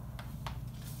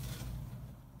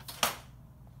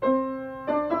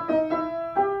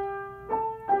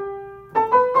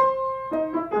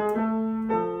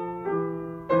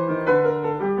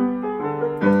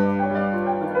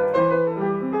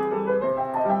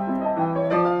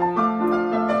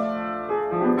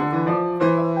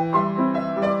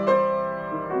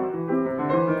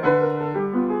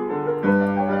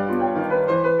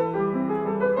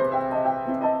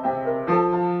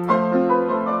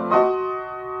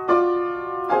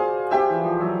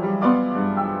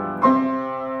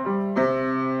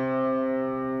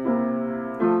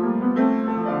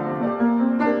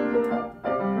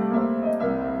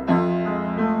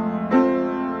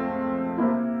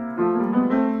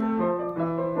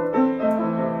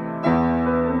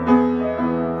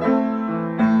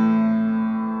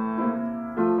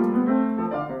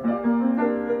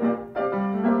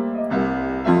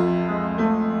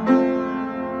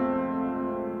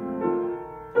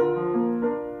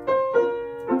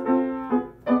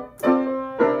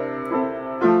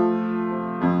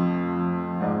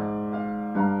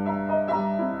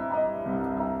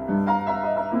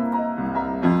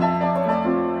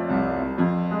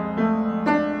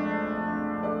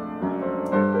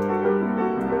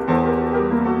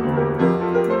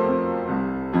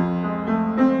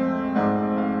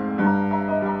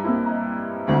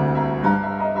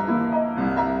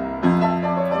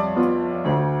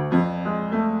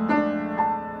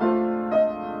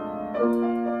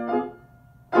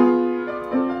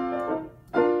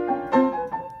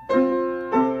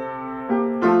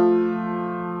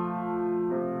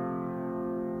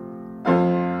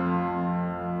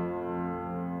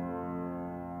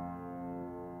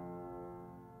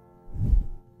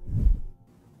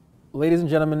 Ladies and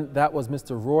gentlemen, that was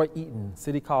Mr. Roy Eaton,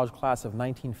 City College class of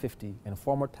 1950 and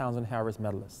former Townsend Harris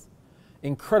medalist.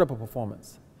 Incredible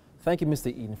performance. Thank you, Mr.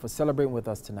 Eaton, for celebrating with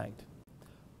us tonight.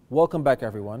 Welcome back,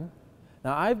 everyone.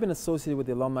 Now, I've been associated with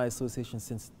the Alumni Association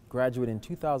since graduating in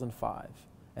 2005,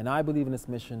 and I believe in its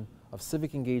mission of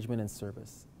civic engagement and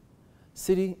service.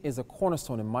 City is a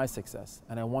cornerstone in my success,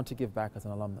 and I want to give back as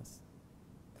an alumnus.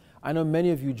 I know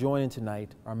many of you joining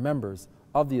tonight are members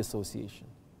of the association.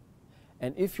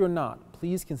 And if you're not,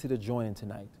 please consider joining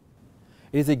tonight.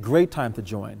 It is a great time to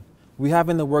join. We have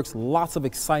in the works lots of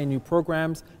exciting new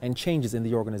programs and changes in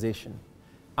the organization.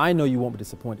 I know you won't be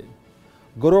disappointed.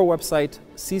 Go to our website,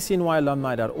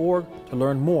 ccnyalumni.org, to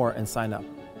learn more and sign up.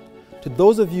 To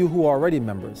those of you who are already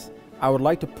members, I would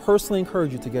like to personally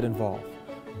encourage you to get involved.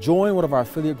 Join one of our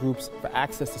affiliate groups for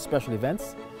access to special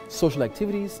events, social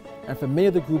activities, and for many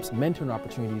of the group's mentoring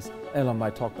opportunities and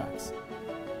alumni talkbacks.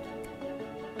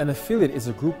 An affiliate is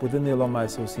a group within the Alumni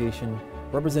Association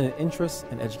representing interests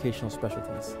and educational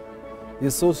specialties. The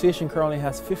association currently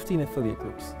has 15 affiliate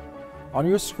groups. On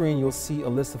your screen, you'll see a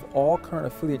list of all current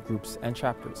affiliate groups and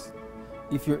chapters.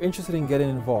 If you're interested in getting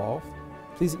involved,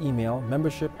 please email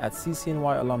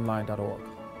membership@ccnyalumni.org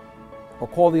or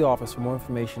call the office for more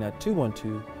information at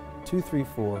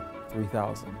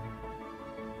 212-234-3000.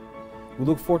 We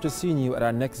look forward to seeing you at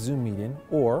our next Zoom meeting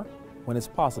or, when it's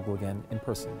possible again, in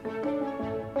person.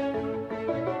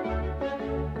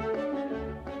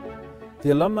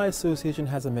 The Alumni Association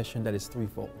has a mission that is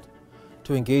threefold: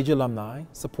 to engage alumni,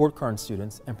 support current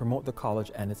students, and promote the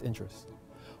college and its interests.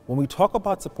 When we talk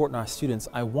about supporting our students,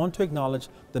 I want to acknowledge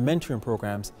the mentoring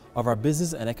programs of our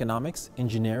business and economics,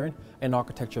 engineering, and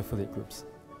architecture affiliate groups.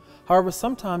 However,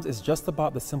 sometimes it's just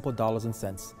about the simple dollars and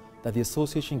cents that the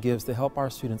association gives to help our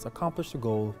students accomplish the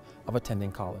goal of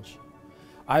attending college.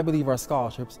 I believe our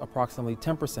scholarships, approximately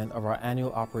 10% of our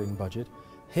annual operating budget,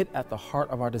 hit at the heart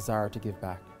of our desire to give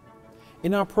back.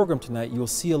 In our program tonight, you'll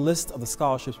see a list of the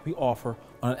scholarships we offer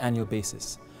on an annual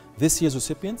basis, this year's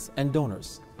recipients and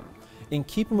donors. In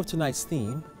keeping with tonight's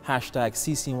theme,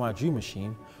 #CCNY Dream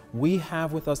Machine, we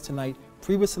have with us tonight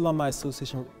previous Alumni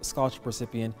Association scholarship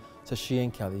recipient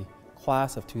Sashian Kelly,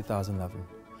 class of 2011.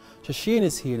 Sashian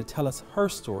is here to tell us her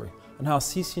story on how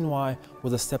CCNY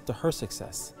was a step to her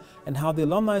success and how the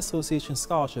Alumni Association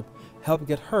scholarship helped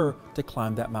get her to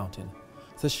climb that mountain.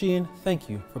 Sashian, thank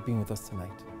you for being with us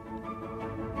tonight.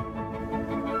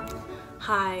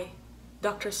 Hi,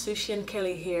 Dr. Sushian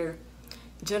Kelly here,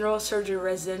 General Surgery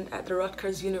Resident at the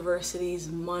Rutgers University's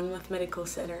Monmouth Medical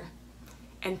Center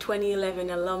and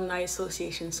 2011 Alumni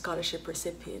Association Scholarship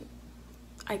recipient.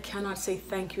 I cannot say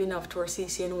thank you enough to our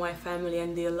CCNY family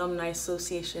and the Alumni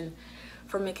Association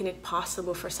for making it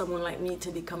possible for someone like me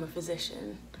to become a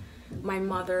physician. My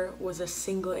mother was a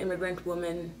single immigrant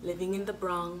woman living in the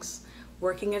Bronx,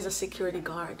 working as a security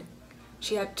guard.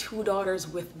 She had 2 daughters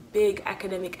with big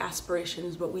academic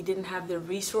aspirations, but we didn't have the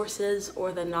resources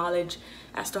or the knowledge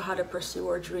as to how to pursue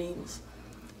our dreams.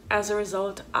 As a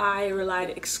result, I relied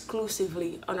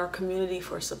exclusively on our community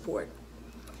for support.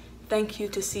 Thank you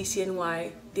to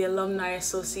CCNY, the Alumni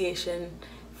Association,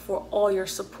 for all your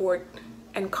support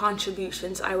and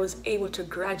contributions. I was able to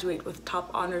graduate with top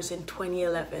honors in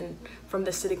 2011 from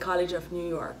the City College of New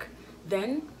York.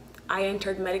 Then, I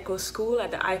entered medical school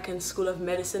at the Icahn School of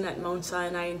Medicine at Mount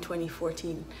Sinai in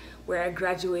 2014, where I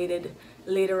graduated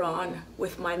later on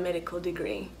with my medical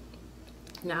degree.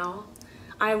 Now,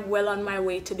 I'm well on my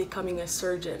way to becoming a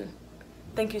surgeon.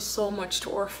 Thank you so much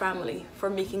to our family for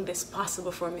making this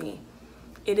possible for me.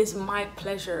 It is my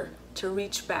pleasure to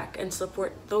reach back and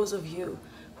support those of you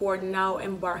who are now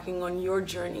embarking on your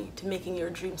journey to making your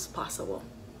dreams possible.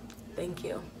 Thank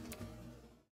you.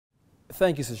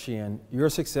 Thank you, Sashian. Your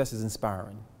success is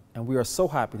inspiring, and we are so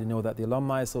happy to know that the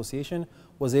Alumni Association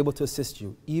was able to assist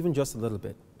you, even just a little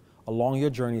bit, along your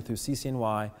journey through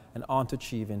CCNY and on to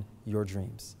achieving your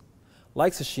dreams.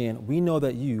 Like Sashian, we know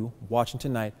that you, watching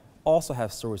tonight, also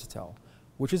have stories to tell,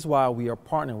 which is why we are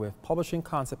partnering with Publishing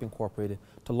Concept Incorporated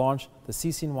to launch the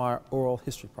CCNY Oral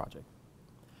History Project.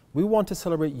 We want to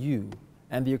celebrate you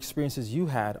and the experiences you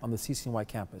had on the CCNY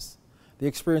campus, the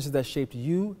experiences that shaped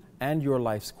you and your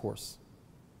life's course.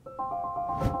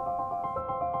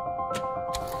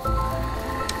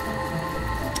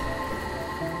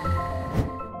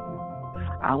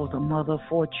 I was a mother of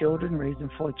 4 children, raising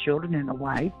 4 children and a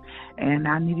wife, and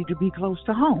I needed to be close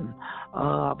to home.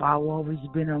 I've always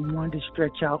been one to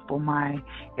stretch out for my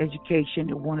education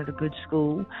at one of the good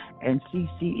schools, and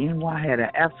CCNY had an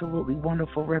absolutely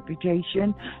wonderful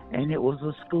reputation, and it was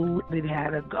a school that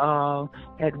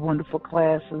had wonderful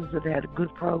classes, that had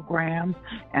good programs,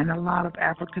 and a lot of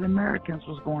African Americans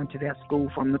was going to that school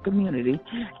from the community,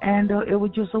 and it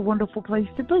was just a wonderful place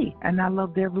to be, and I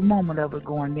loved every moment of it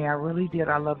going there. I really did.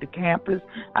 I loved the campus.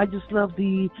 I just loved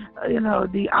the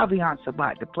ambiance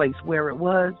about the place where it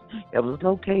was. It It was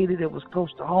located, it was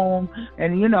close to home,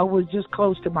 and, you know, it was just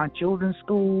close to my children's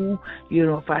school. You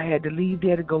know, if I had to leave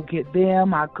there to go get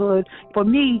them, I could. For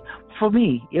me,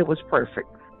 it was perfect.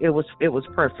 It was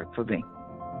perfect for me.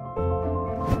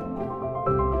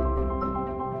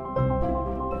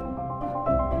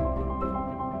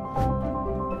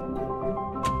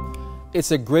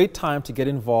 It's a great time to get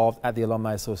involved at the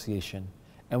Alumni Association,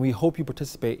 and we hope you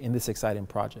participate in this exciting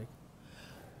project.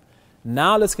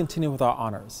 Now let's continue with our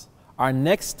honors. Our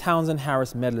next Townsend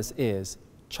Harris medalist is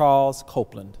Charles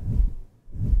Copeland.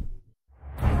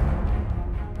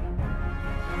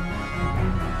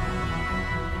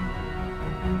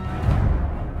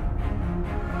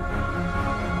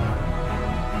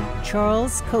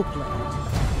 Charles Copeland.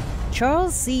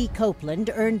 Charles C.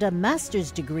 Copeland earned a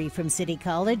master's degree from City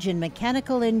College in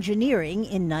mechanical engineering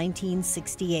in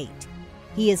 1968.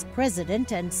 He is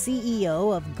president and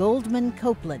CEO of Goldman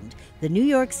Copeland, the New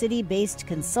York City-based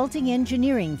consulting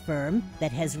engineering firm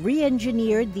that has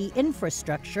re-engineered the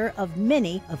infrastructure of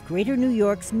many of Greater New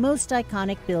York's most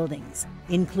iconic buildings,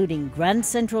 including Grand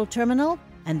Central Terminal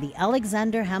and the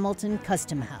Alexander Hamilton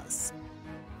Custom House.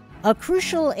 A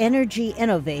crucial energy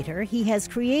innovator, he has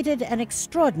created an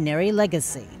extraordinary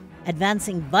legacy,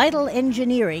 advancing vital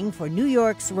engineering for New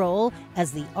York's role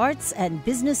as the arts and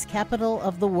business capital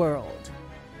of the world.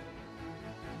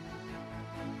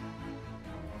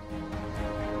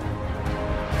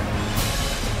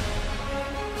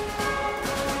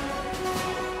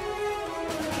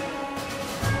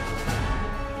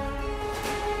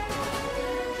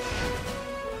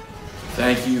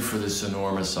 Thank you for this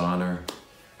enormous honor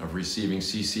of receiving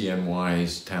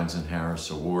CCNY's Townsend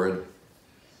Harris Award.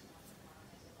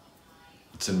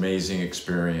 It's an amazing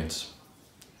experience.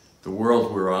 The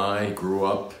world where I grew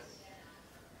up,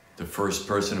 the first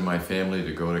person in my family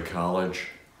to go to college,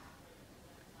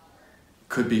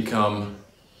 could become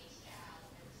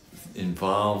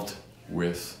involved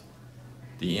with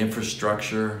the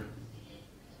infrastructure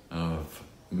of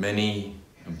many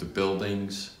of the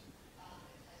buildings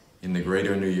in the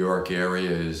greater New York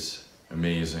area is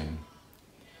amazing.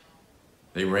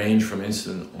 They range from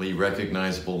instantly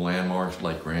recognizable landmarks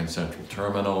like Grand Central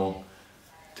Terminal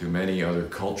to many other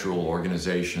cultural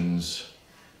organizations,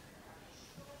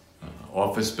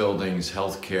 office buildings,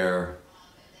 healthcare,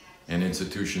 and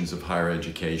institutions of higher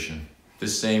education.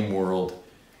 This same world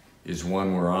is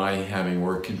one where I, having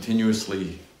worked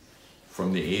continuously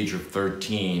from the age of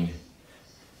 13,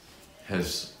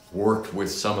 has worked with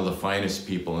some of the finest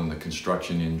people in the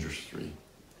construction industry.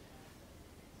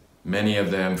 Many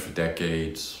of them for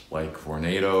decades, like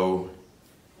Vornado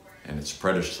and its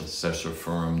predecessor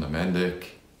firm, the Mendick,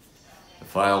 the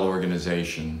File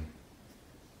Organization,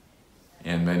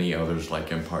 and many others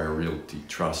like Empire Realty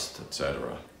Trust,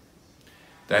 etc.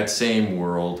 That same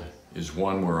world is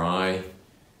one where I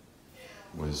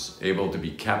was able to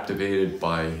be captivated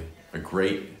by a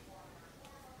great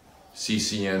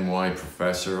CCNY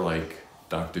professor like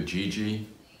Dr. Gigi,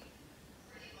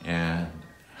 and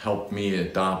helped me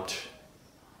adopt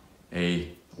a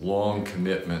long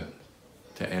commitment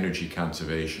to energy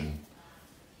conservation.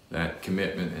 That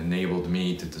commitment enabled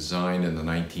me to design in the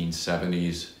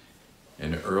 1970s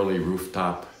an early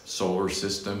rooftop solar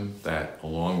system that,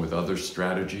 along with other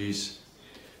strategies,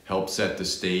 helped set the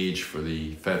stage for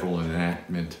the federal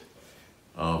enactment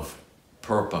of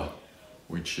PURPA,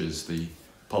 which is the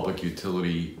Public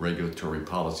Utility Regulatory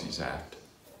Policies Act.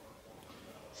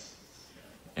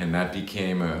 And that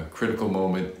became a critical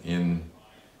moment in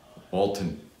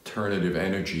alternative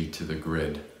energy to the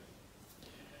grid.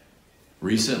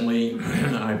 Recently,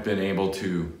 I've been able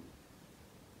to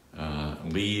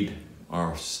lead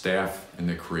our staff in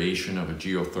the creation of a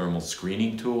geothermal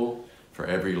screening tool for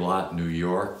every lot in New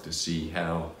York to see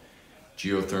how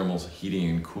geothermal heating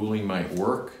and cooling might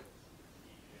work.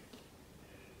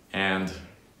 And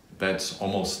that's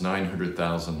almost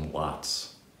 900,000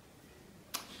 lots.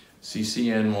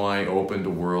 CCNY opened a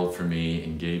world for me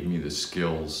and gave me the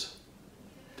skills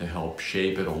to help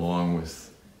shape it along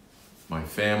with my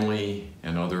family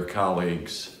and other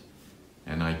colleagues.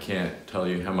 And I can't tell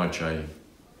you how much I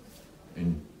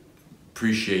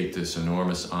appreciate this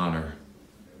enormous honor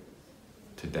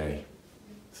today.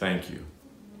 Thank you.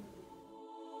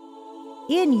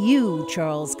 In you,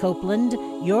 Charles Copeland,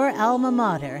 your alma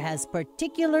mater has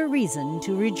particular reason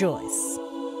to rejoice.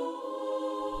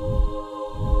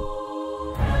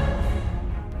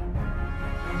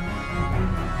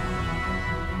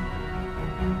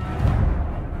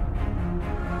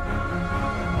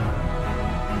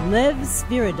 Lev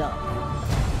Sviridov.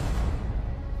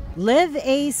 Lev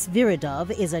A.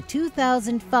 Sviridov is a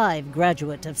 2005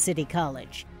 graduate of City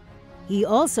College. He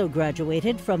also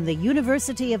graduated from the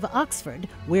University of Oxford,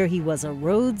 where he was a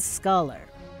Rhodes Scholar.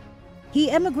 He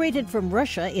emigrated from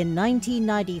Russia in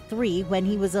 1993 when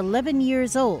he was 11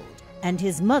 years old, and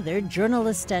his mother,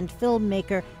 journalist and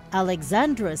filmmaker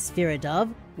Alexandra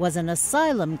Sviridov, was an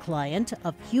asylum client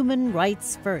of Human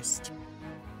Rights First.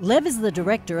 Lev is the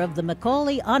director of the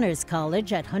Macaulay Honors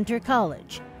College at Hunter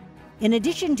College. In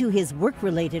addition to his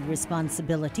work-related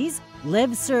responsibilities,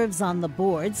 Lev serves on the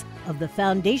boards of the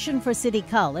Foundation for City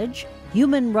College,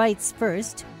 Human Rights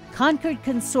First, Concord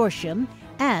Consortium,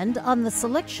 and on the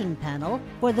selection panel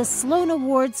for the Sloan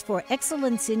Awards for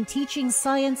Excellence in Teaching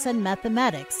Science and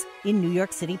Mathematics in New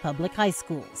York City public high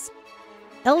schools.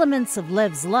 Elements of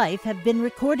Lev's life have been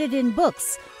recorded in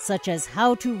books such as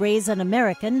How to Raise an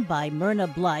American by Myrna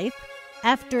Blythe,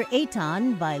 After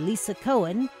Aton by Lisa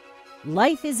Cohen,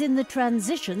 Life is in the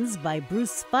Transitions by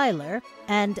Bruce Feiler,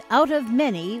 and Out of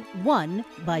Many, One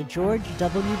by George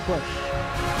W. Bush.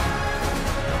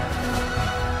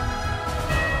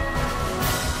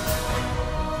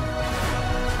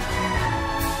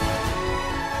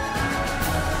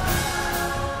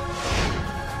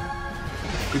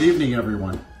 Good evening,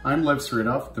 everyone. I'm Lev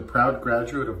Sviridov, the proud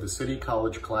graduate of the City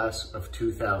College class of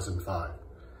 2005.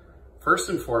 First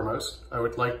and foremost, I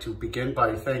would like to begin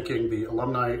by thanking the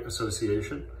Alumni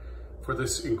Association for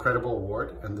this incredible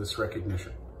award and this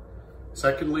recognition.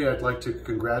 Secondly, I'd like to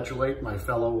congratulate my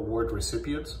fellow award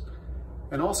recipients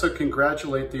and also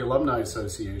congratulate the Alumni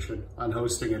Association on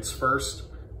hosting its first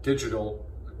digital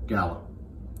gala.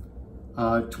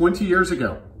 20 years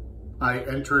ago, I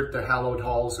entered the hallowed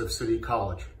halls of City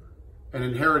College and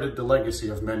inherited the legacy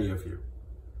of many of you.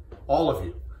 All of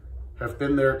you have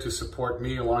been there to support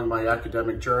me along my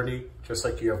academic journey, just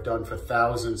like you have done for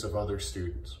thousands of other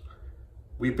students.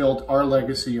 We build our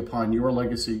legacy upon your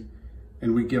legacy,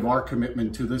 and we give our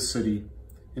commitment to this city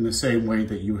in the same way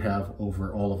that you have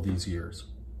over all of these years.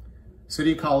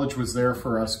 City College was there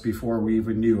for us before we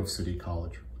even knew of City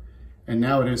College, and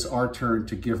now it is our turn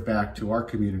to give back to our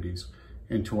communities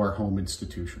and to our home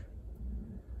institution.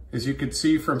 As you can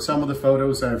see from some of the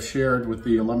photos I've shared with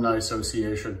the Alumni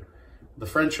Association, the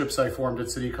friendships I formed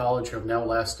at City College have now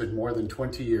lasted more than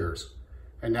 20 years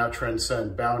and now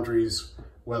transcend boundaries,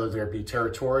 whether they be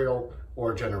territorial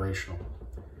or generational.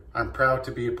 I'm proud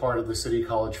to be a part of the City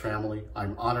College family.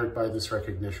 I'm honored by this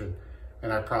recognition,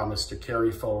 and I promise to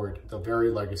carry forward the very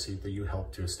legacy that you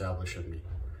helped to establish in me.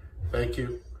 Thank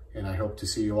you, and I hope to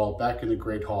see you all back in the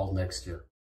Great Hall next year.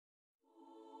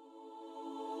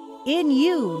 In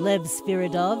you, Lev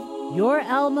Sviridov, your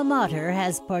alma mater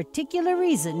has particular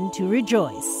reason to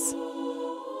rejoice.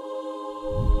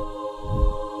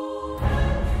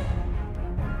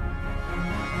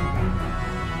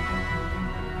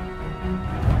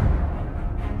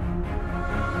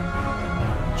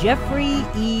 Jeffrey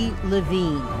E.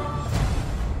 Levine.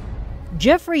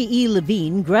 Jeffrey E.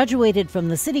 Levine graduated from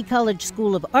the City College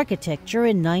School of Architecture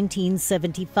in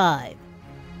 1975.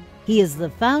 He is the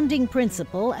founding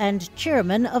principal and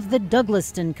chairman of the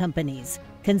Douglaston Companies,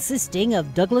 consisting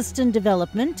of Douglaston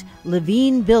Development,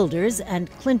 Levine Builders,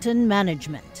 and Clinton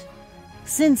Management.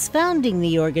 Since founding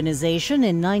the organization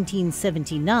in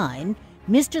 1979,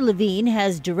 Mr. Levine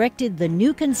has directed the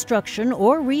new construction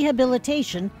or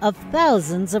rehabilitation of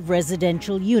thousands of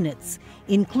residential units,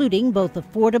 including both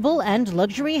affordable and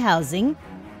luxury housing,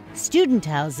 student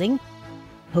housing,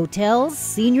 hotels,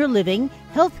 senior living,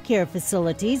 healthcare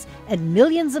facilities, and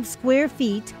millions of square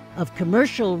feet of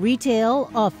commercial,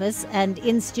 retail, office, and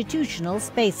institutional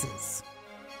spaces.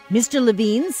 Mr.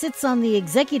 Levine sits on the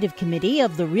executive committee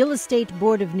of the Real Estate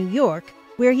Board of New York,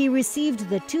 where he received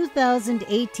the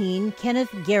 2018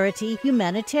 Kenneth Garrity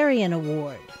Humanitarian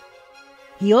Award.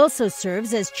 He also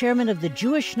serves as chairman of the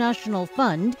Jewish National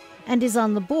Fund and is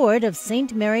on the board of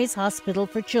St. Mary's Hospital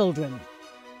for Children.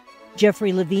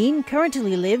 Jeffrey Levine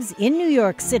currently lives in New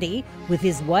York City with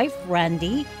his wife,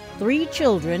 Randy, 3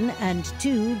 children, and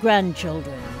 2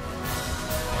 grandchildren.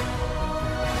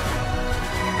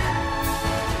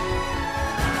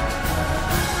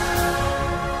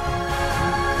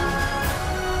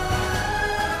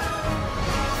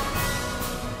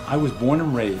 I was born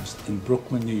and raised in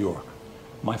Brooklyn, New York.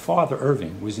 My father,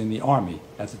 Irving, was in the Army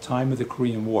at the time of the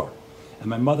Korean War, and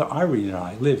my mother, Irene, and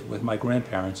I lived with my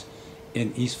grandparents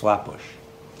in East Flatbush.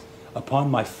 Upon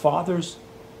my father's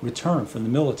return from the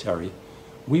military,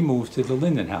 we moved to the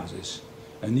Linden Houses,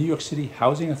 a New York City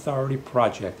Housing Authority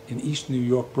project in East New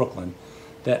York, Brooklyn,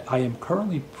 that I am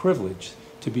currently privileged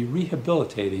to be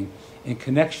rehabilitating in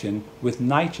connection with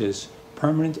NYCHA's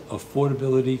Permanent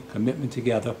Affordability Commitment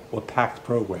Together, or PACT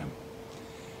program.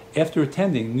 After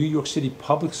attending New York City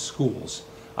public schools,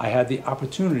 I had the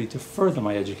opportunity to further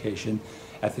my education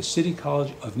at the City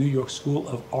College of New York School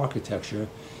of Architecture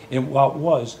in what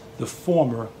was the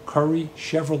former Curry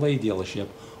Chevrolet dealership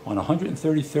on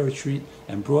 133rd Street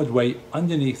and Broadway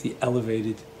underneath the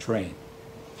elevated train.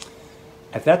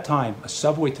 At that time, a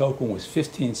subway token was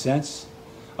 15 cents,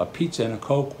 a pizza and a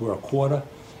Coke were a quarter,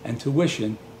 and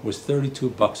tuition was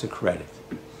 32 bucks a credit.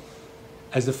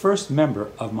 As the first member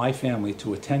of my family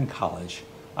to attend college,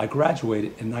 I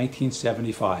graduated in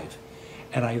 1975,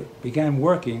 and I began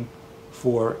working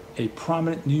for a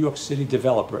prominent New York City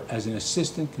developer as an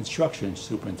assistant construction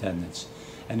superintendent.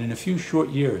 And in a few short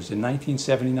years, in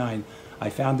 1979, I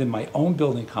founded my own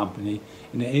building company,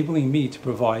 enabling me to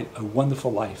provide a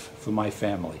wonderful life for my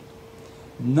family.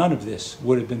 None of this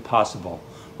would have been possible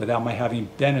without my having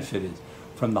benefited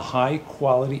from the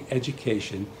high-quality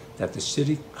education that the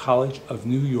City College of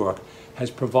New York has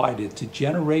provided to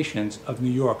generations of New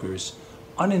Yorkers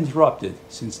uninterrupted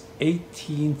since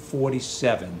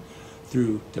 1847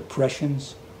 through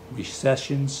depressions,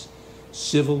 recessions,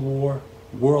 civil war,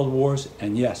 world wars,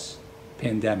 and yes,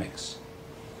 pandemics.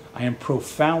 I am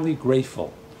profoundly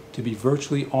grateful to be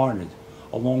virtually honored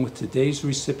along with today's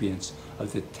recipients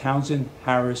of the Townsend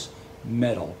Harris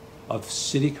Medal of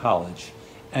City College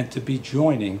and to be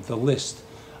joining the list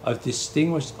of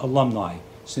distinguished alumni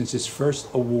since its first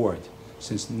award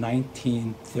since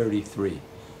 1933.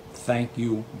 Thank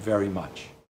you very much.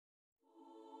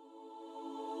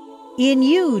 In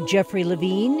you, Jeffrey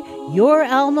Levine, your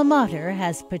alma mater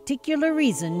has particular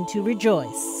reason to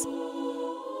rejoice.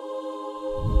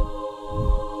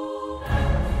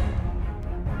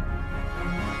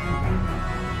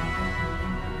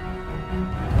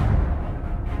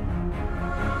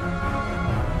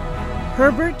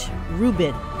 Herbert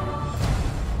Rubin.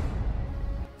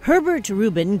 Herbert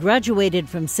Rubin graduated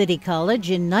from City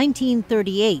College in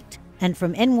 1938 and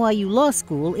from NYU Law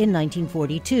School in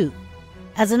 1942.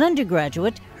 As an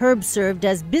undergraduate, Herb served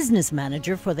as business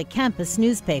manager for the campus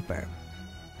newspaper.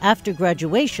 After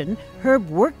graduation, Herb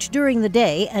worked during the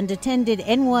day and attended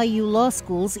NYU Law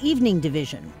School's evening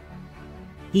division.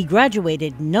 He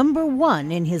graduated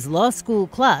 #1 in his law school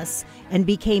class and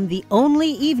became the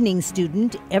only evening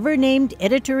student ever named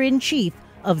editor-in-chief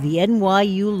of the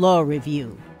NYU Law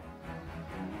Review.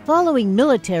 Following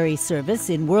military service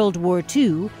in World War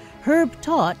II, Herb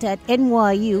taught at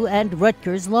NYU and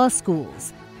Rutgers law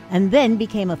schools, and then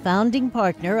became a founding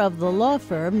partner of the law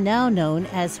firm now known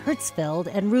as Hertzfeld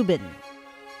and Rubin.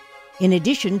 In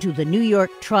addition to the New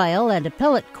York trial and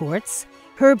appellate courts,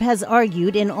 Herb has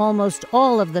argued in almost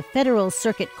all of the federal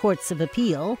circuit courts of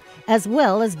appeal, as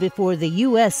well as before the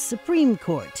U.S. Supreme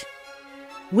Court.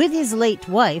 With his late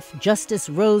wife, Justice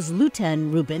Rose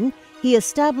Lutan Rubin, he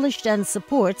established and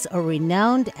supports a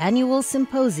renowned annual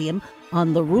symposium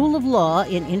on the rule of law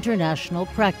in international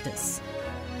practice.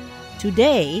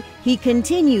 Today, he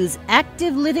continues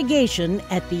active litigation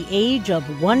at the age of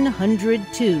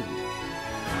 102.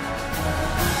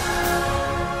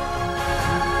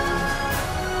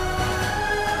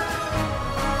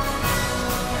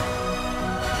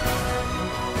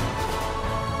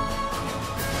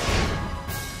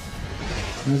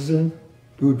 President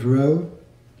Boudreau,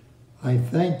 I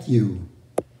thank you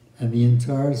and the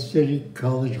entire City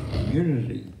College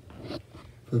community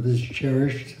for this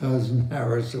cherished Townsend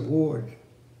Harris Award.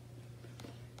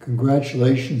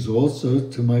 Congratulations also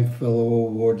to my fellow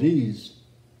awardees.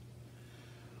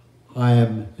 I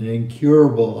am an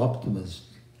incurable optimist.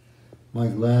 My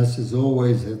glass is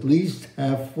always at least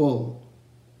half full.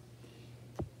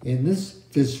 In this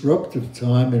disruptive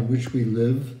time in which we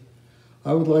live,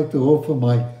 I would like to offer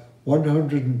my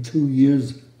 102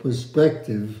 years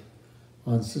perspective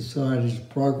on society's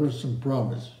progress and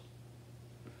promise.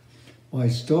 My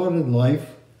start in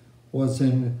life was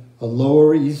in a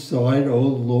Lower East Side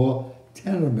old law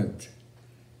tenement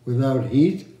without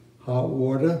heat, hot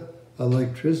water,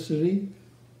 electricity,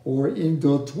 or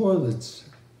indoor toilets.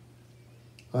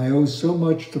 I owe so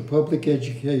much to public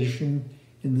education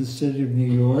in the city of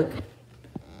New York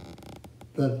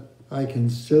that I can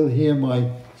still hear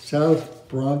my South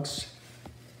Bronx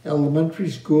elementary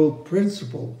school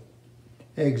principal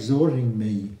exhorting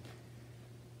me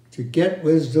to get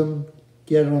wisdom,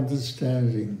 get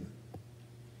understanding.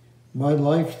 My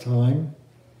lifetime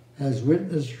has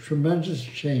witnessed tremendous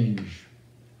change.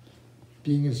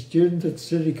 Being a student at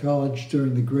City College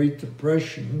during the Great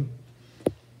Depression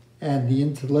and the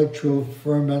intellectual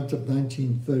ferment of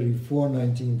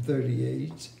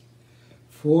 1934-1938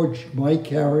 forged my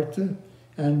character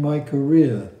and my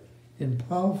career in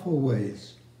powerful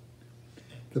ways.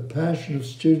 The passion of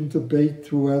student debate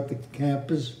throughout the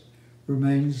campus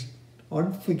remains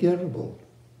unforgettable.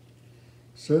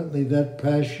 Certainly that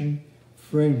passion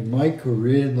framed my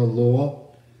career in the law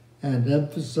and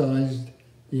emphasized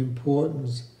the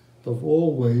importance of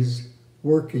always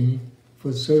working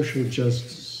for social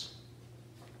justice.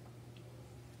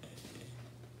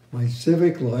 My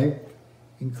civic life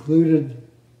included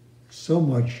so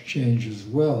much change as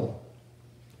well.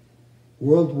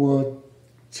 World War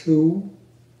II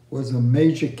was a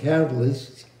major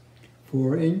catalyst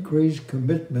for increased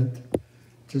commitment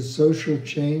to social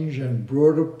change and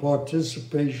broader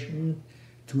participation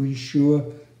to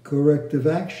ensure corrective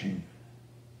action.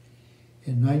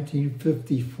 In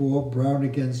 1954, Brown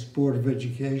against Board of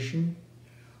Education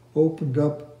opened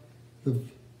up the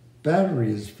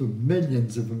barriers for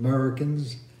millions of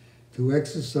Americans to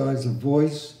exercise a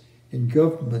voice in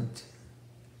government.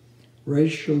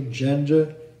 Racial,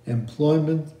 gender,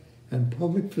 employment, and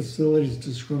public facilities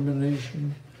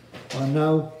discrimination are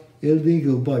now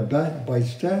illegal by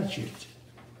statute.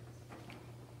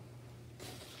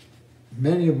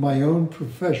 Many of my own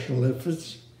professional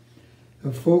efforts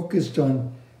have focused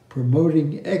on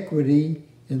promoting equity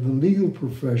in the legal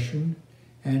profession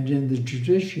and in the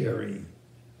judiciary.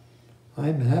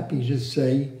 I'm happy to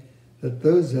say that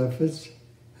those efforts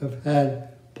have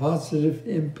had positive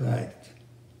impact.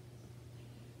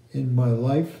 In my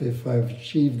life, if I've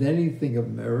achieved anything of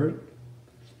merit,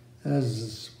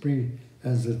 as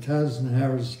the Townsend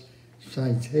Harris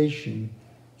citation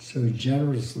so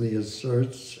generously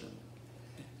asserts,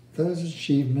 those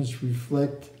achievements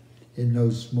reflect in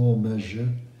no small measure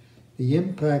the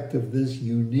impact of this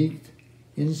unique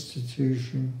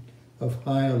institution of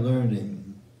higher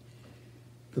learning.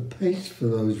 The pace for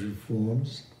those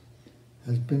reforms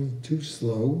has been too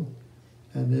slow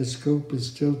and their scope is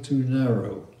still too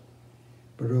narrow.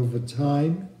 But over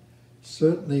time,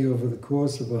 certainly over the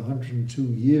course of 102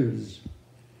 years,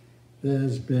 there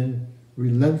has been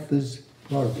relentless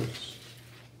progress.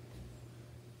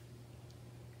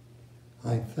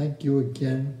 I thank you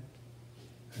again,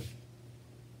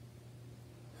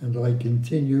 and I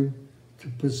continue to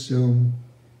pursue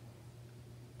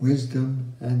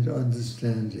wisdom and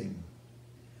understanding.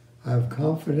 I have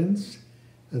confidence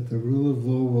that the rule of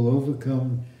law will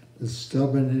overcome the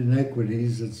stubborn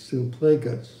inequities that still plague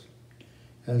us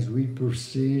as we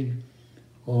proceed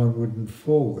onward and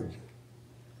forward.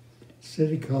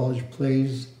 City College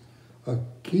plays a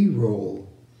key role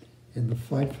in the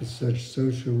fight for such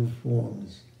social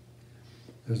reforms.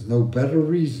 There's no better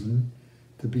reason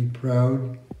to be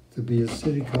proud to be a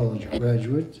City College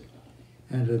graduate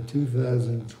and a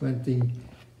 2020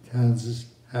 Townsend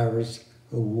Harris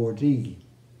awardee.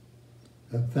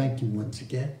 Thank you once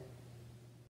again.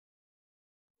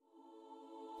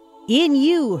 In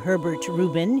you, Herbert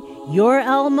Rubin, your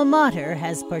alma mater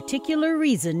has particular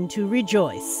reason to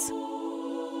rejoice.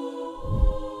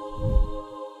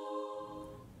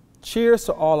 Cheers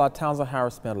to all our Townsend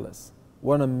Harris medalists.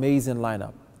 What an amazing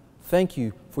lineup. Thank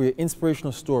you for your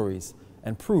inspirational stories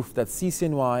and proof that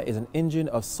CCNY is an engine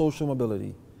of social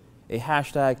mobility, a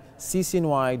hashtag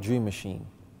CCNY Dream Machine.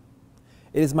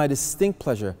 It is my distinct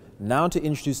pleasure now to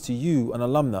introduce to you an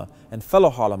alumna and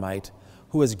fellow Harlemite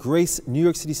who has graced New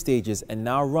York City stages and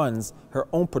now runs her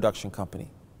own production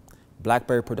company,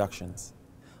 Blackberry Productions.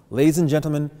 Ladies and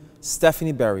gentlemen,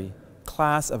 Stephanie Berry,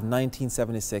 class of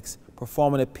 1976,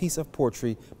 performing a piece of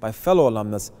poetry by fellow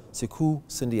alumnus Siku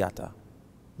Sundiata.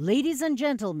 Ladies and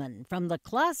gentlemen, from the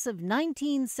class of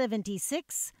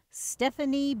 1976,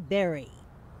 Stephanie Berry.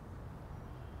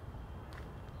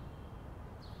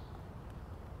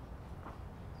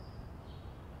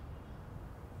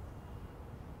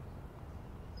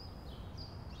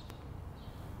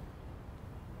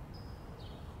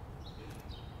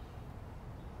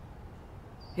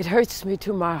 It hurts me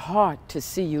to my heart to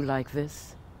see you like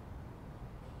this.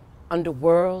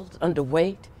 Underworld,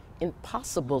 underweight,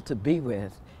 impossible to be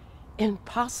with,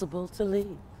 impossible to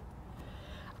leave.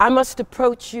 I must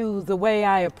approach you the way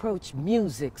I approach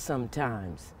music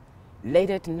sometimes, late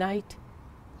at night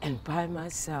and by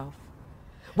myself,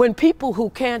 when people who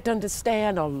can't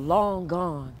understand are long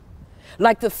gone,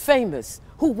 like the famous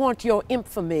who want your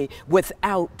infamy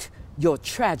without your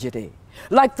tragedy,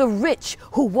 like the rich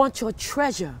who want your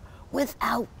treasure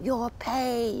without your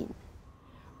pain.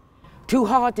 Too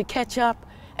hard to catch up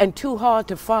and too hard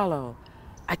to follow.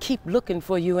 I keep looking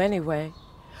for you anyway.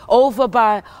 Over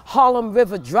by Harlem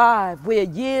River Drive, where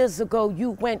years ago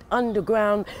you went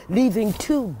underground, leaving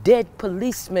 2 dead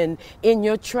policemen in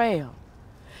your trail.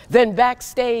 Then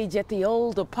backstage at the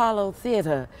old Apollo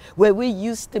Theater, where we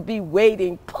used to be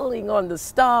waiting, pulling on the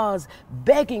stars,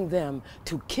 begging them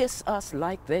to kiss us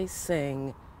like they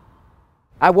sing.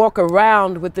 I walk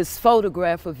around with this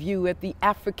photograph of you at the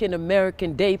African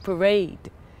American Day Parade,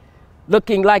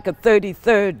 looking like a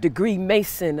 33rd degree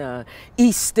Mason, a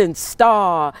Eastern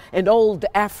Star, an old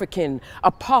African,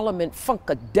 a Parliament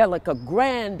Funkadelic, a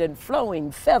grand and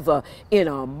flowing feather in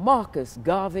a Marcus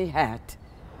Garvey hat.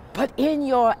 But in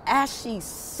your ashy,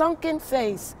 sunken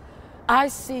face, I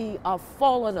see a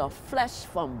fallen of flesh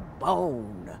from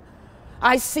bone.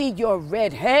 I see your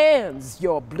red hands,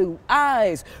 your blue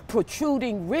eyes,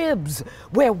 protruding ribs,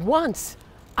 where once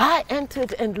I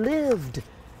entered and lived.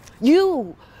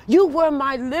 You were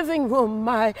my living room,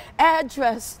 my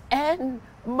address, and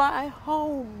my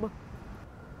home.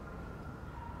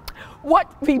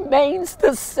 What remains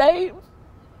the same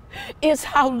is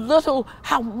how little,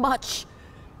 how much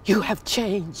you have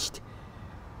changed.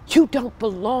 You don't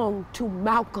belong to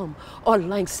Malcolm or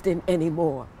Langston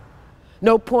anymore.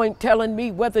 No point telling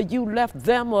me whether you left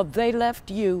them or they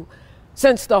left you,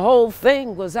 since the whole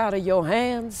thing was out of your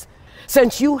hands,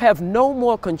 since you have no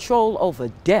more control over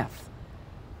death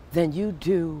than you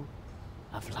do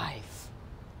of life.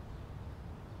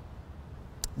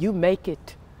 You make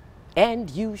it and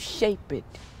you shape it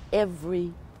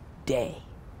every day.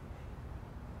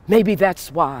 Maybe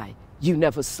that's why you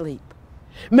never sleep.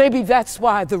 Maybe that's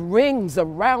why the rings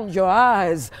around your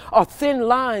eyes are thin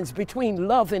lines between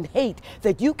love and hate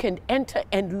that you can enter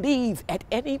and leave at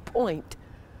any point.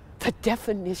 The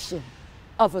definition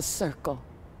of a circle,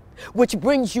 which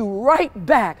brings you right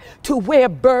back to where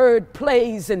Bird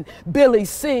plays and Billy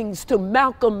sings to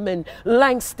Malcolm and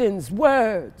Langston's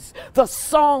words. The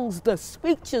songs, the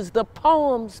speeches, the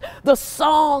poems, the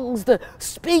songs, the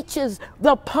speeches,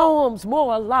 the poems,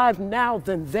 more alive now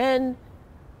than then.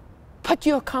 But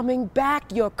you're coming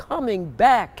back, you're coming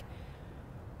back.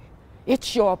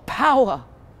 It's your power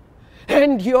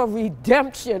and your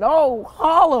redemption. Oh,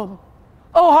 Harlem,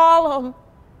 oh, Harlem,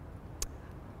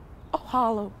 oh,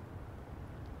 Harlem.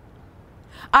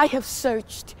 I have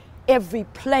searched every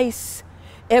place,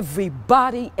 every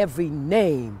body, every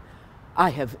name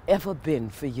I have ever been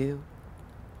for you.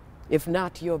 If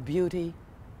not your beauty,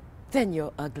 then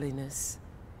your ugliness.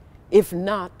 If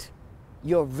not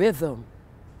your rhythm,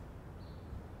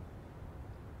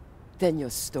 then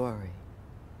your story.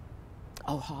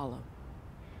 Oh, Harlem.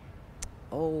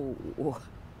 Oh,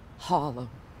 Harlem.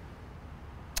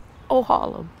 Oh,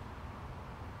 Harlem.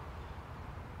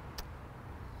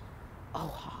 Oh,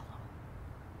 Harlem.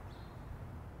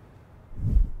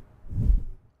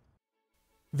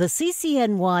 The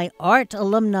CCNY Art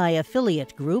Alumni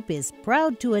Affiliate Group is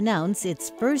proud to announce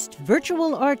its first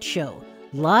virtual art show,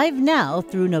 live now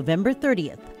through November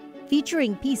 30th.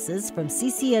 Featuring pieces from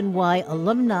CCNY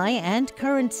alumni and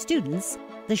current students,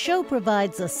 the show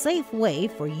provides a safe way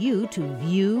for you to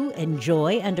view,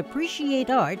 enjoy, and appreciate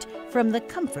art from the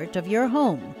comfort of your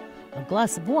home. A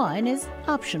glass of wine is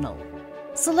optional.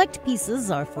 Select pieces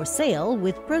are for sale,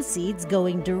 with proceeds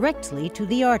going directly to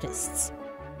the artists.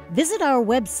 Visit our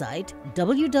website,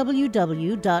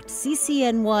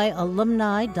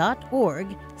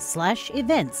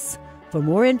 www.ccnyalumni.org/events, for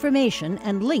more information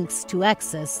and links to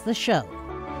access the show.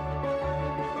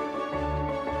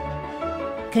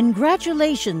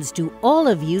 Congratulations to all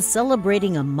of you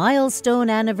celebrating a milestone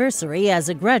anniversary as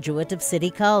a graduate of City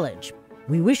College.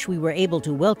 We wish we were able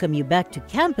to welcome you back to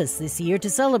campus this year to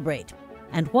celebrate.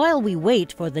 And while we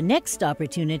wait for the next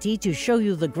opportunity to show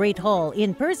you the Great Hall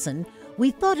in person,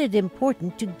 we thought it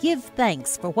important to give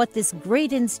thanks for what this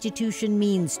great institution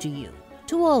means to you,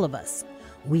 to all of us.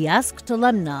 We asked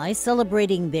alumni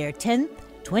celebrating their 10th,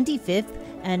 25th,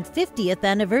 and 50th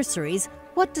anniversaries,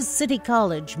 what does City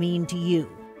College mean to you?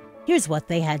 Here's what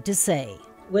they had to say.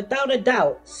 Without a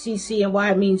doubt,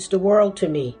 CCNY means the world to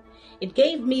me. It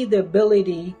gave me the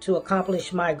ability to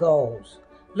accomplish my goals.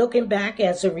 Looking back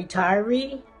as a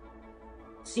retiree,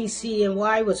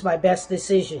 CCNY was my best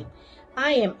decision.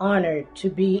 I am honored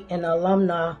to be an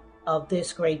alumna of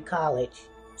this great college.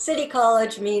 City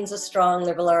College means a strong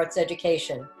liberal arts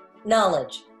education,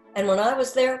 knowledge, and when I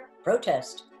was there,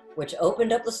 protest, which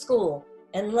opened up the school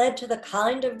and led to the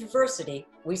kind of diversity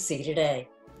we see today.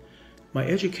 My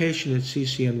education at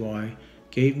CCNY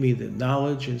gave me the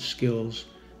knowledge and skills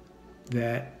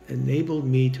that enabled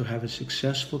me to have a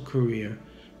successful career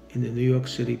in the New York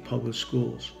City public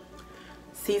schools.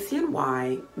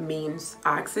 CCNY means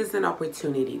access and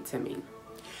opportunity to me.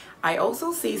 I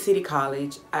also see City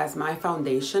College as my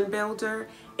foundation builder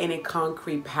and a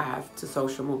concrete path to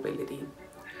social mobility.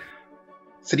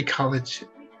 City College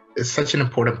is such an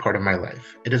important part of my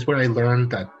life. It is where I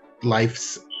learned that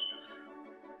life's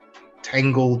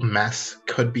tangled mess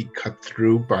could be cut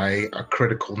through by a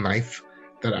critical knife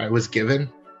that I was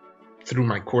given through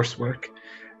my coursework.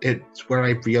 It's where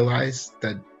I realized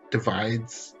that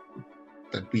divides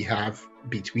that we have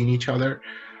between each other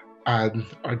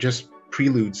are just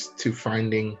preludes to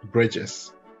finding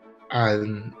bridges.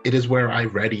 And it is where I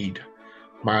readied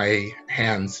my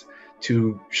hands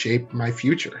to shape my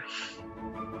future.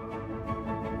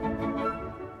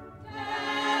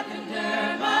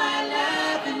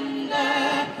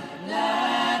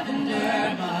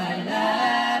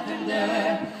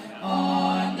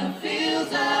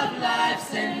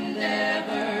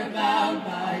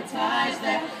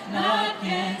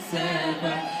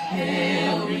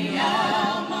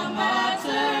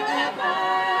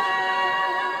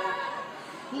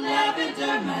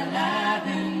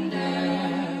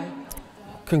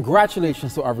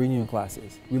 Congratulations to our reunion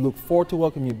classes. We look forward to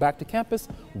welcoming you back to campus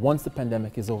once the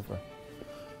pandemic is over.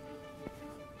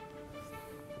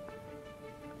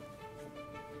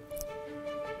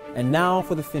 And now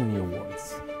for the Finley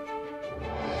Awards.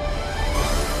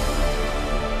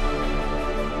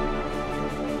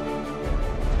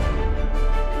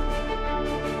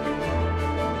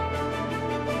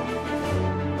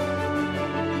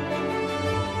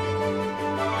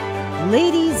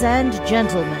 Ladies and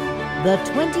gentlemen, the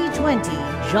 2020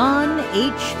 John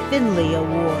H. Finley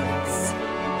Awards.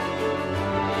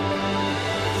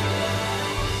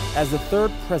 As the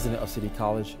third president of City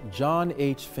College, John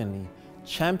H. Finley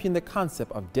championed the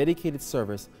concept of dedicated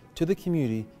service to the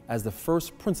community as the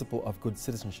first principle of good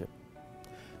citizenship.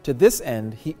 To this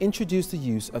end, he introduced the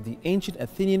use of the ancient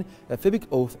Athenian ephebic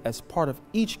oath as part of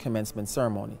each commencement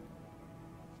ceremony.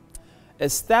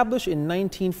 Established in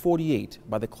 1948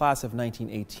 by the class of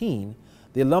 1918,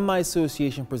 the Alumni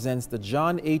Association presents the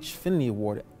John H. Finley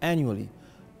Award annually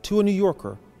to a New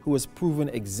Yorker who has proven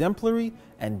exemplary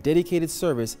and dedicated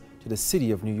service to the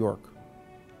city of New York.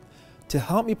 To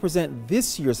help me present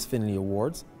this year's Finley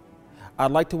Awards,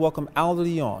 I'd like to welcome Aldo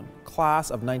Leon, class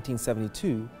of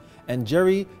 1972, and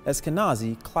Jerry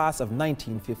Eskenazi, class of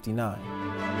 1959.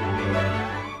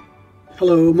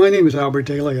 Hello, my name is Albert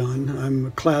De Leon. I'm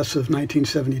a class of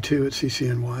 1972 at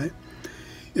CCNY.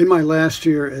 In my last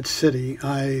year at City,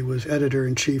 I was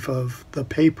editor-in-chief of The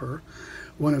Paper,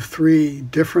 one of 3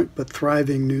 different but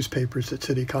thriving newspapers at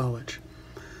City College.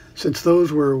 Since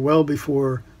those were well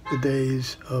before the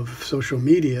days of social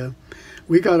media,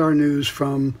 we got our news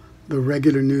from the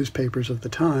regular newspapers of the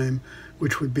time,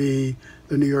 which would be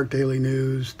the New York Daily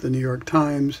News, the New York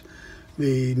Times,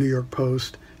 the New York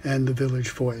Post, and the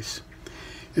Village Voice.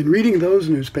 In reading those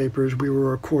newspapers, we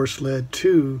were, of course, led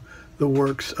to the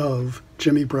works of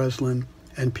Jimmy Breslin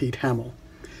and Pete Hamill.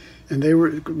 And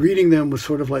reading them was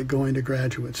sort of like going to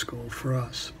graduate school for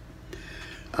us.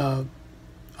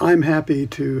 I'm happy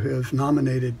to have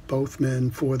nominated both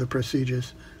men for the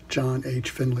prestigious John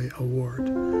H. Finley Award.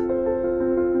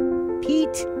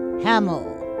 Pete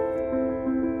Hamill.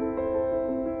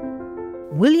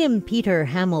 William Peter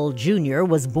Hamill Jr.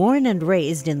 was born and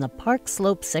raised in the Park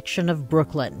Slope section of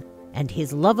Brooklyn, and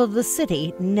his love of the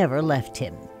city never left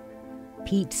him.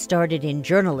 Pete started in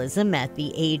journalism at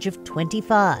the age of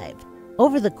 25.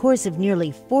 Over the course of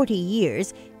nearly 40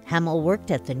 years, Hamill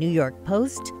worked at the New York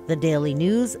Post, the Daily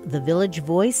News, the Village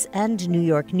Voice, and New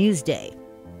York Newsday.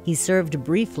 He served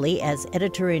briefly as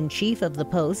editor-in-chief of the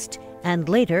Post and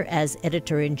later as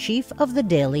editor-in-chief of the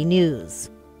Daily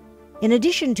News. In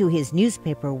addition to his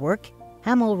newspaper work,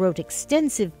 Hamill wrote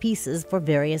extensive pieces for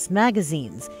various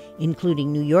magazines,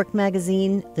 including New York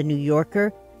Magazine, The New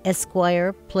Yorker,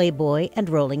 Esquire, Playboy, and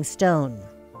Rolling Stone.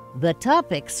 The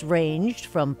topics ranged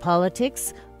from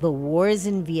politics, the wars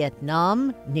in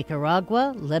Vietnam,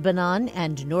 Nicaragua, Lebanon,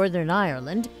 and Northern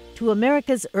Ireland, to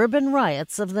America's urban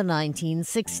riots of the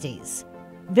 1960s.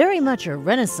 Very much a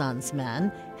Renaissance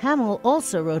man, Hamill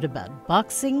also wrote about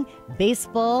boxing,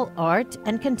 baseball, art,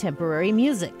 and contemporary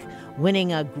music,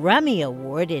 winning a Grammy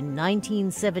Award in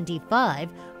 1975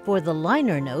 for the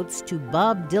liner notes to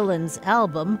Bob Dylan's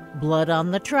album Blood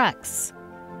on the Tracks.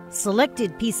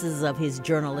 Selected pieces of his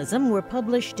journalism were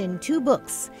published in 2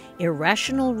 books,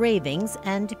 Irrational Ravings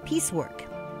and Piecework.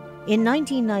 In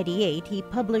 1998, he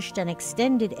published an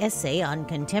extended essay on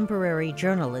contemporary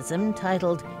journalism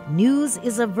titled News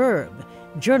is a Verb,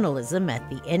 Journalism at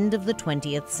the End of the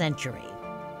 20th Century.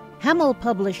 Hamill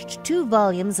published 2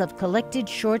 volumes of collected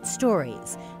short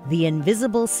stories, The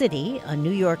Invisible City, a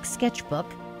New York sketchbook,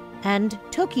 and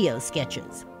Tokyo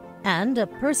Sketches, and a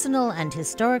personal and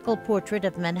historical portrait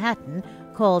of Manhattan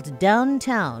called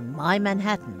Downtown, My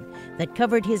Manhattan, that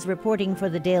covered his reporting for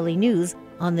the Daily News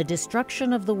on the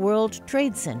destruction of the World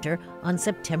Trade Center on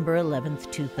September 11,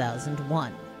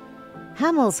 2001.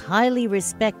 Hamill's highly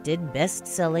respected,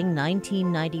 best-selling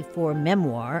 1994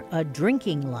 memoir, A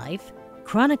Drinking Life,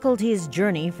 chronicled his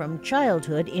journey from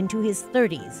childhood into his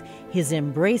 30s, his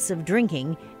embrace of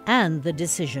drinking, and the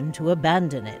decision to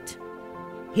abandon it.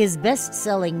 His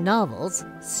best-selling novels,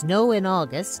 Snow in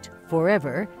August,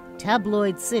 Forever,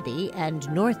 Tabloid City,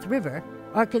 and North River,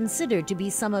 are considered to be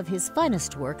some of his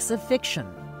finest works of fiction.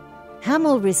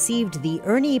 Hamill received the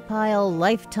Ernie Pyle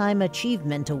Lifetime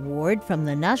Achievement Award from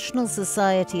the National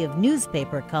Society of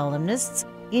Newspaper Columnists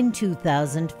in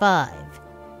 2005.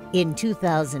 In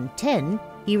 2010,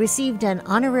 he received an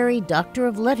honorary Doctor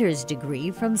of Letters degree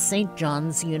from St.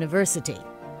 John's University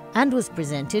and was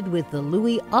presented with the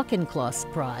Louis Auchincloss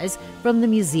Prize from the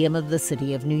Museum of the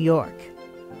City of New York.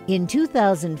 In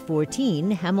 2014,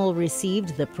 Hamill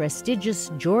received the prestigious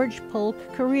George Polk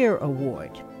Career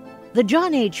Award. The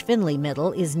John H. Finley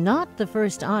Medal is not the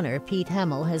first honor Pete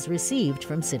Hamill has received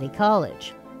from City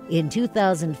College. In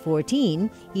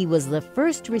 2014, he was the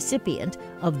first recipient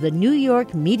of the New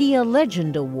York Media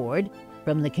Legend Award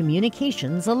from the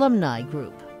Communications Alumni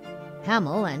Group.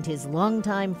 Hamill and his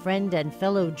longtime friend and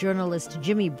fellow journalist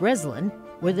Jimmy Breslin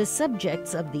were the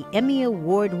subjects of the Emmy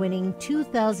Award-winning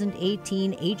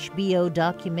 2018 HBO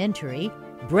documentary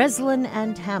Breslin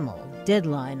and Hamill,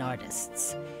 Deadline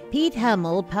Artists. Pete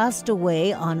Hamill passed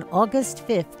away on August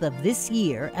 5th of this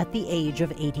year at the age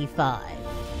of 85.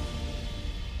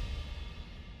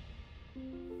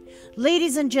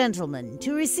 Ladies and gentlemen,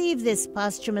 to receive this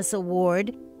posthumous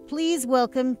award, please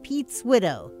welcome Pete's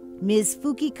widow, Ms.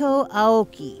 Fukiko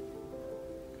Aoki.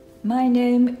 My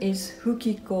name is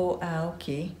Fukiko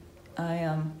Aoki. I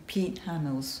am Pete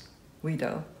Hamill's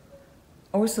widow.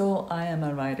 Also, I am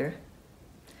a writer.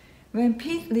 When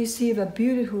Pete received a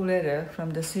beautiful letter from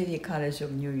the City College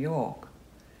of New York,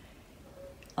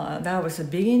 that was the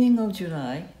beginning of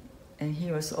July, and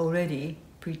he was already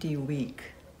pretty weak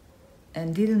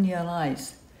and didn't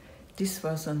realize this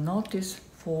was a notice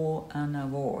for an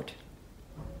award.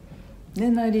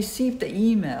 Then I received the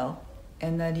email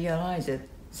and I realized that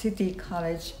City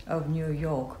College of New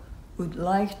York would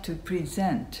like to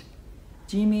present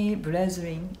Jimmy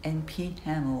Breslin and Pete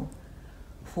Hamill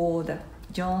for the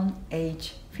John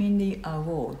H. Finley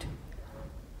Award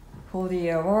for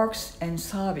their works and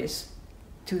service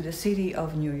to the city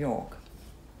of New York.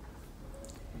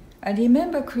 I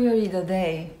remember clearly the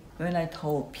day when I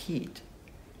told Pete,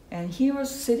 and he was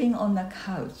sitting on the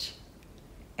couch,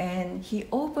 and he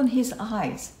opened his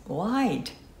eyes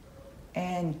wide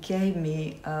and gave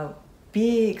me a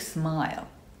big smile.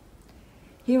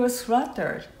 He was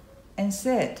flattered and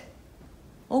said,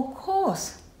 "Of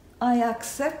course, I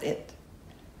accept it.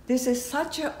 This is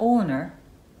such an honor.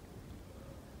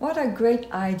 What a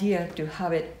great idea to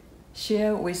have it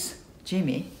share with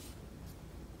Jimmy."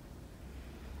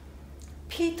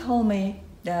 Pete told me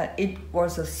that it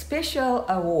was a special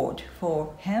award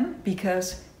for him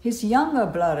because his younger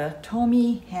brother,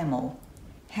 Tommy Hamill,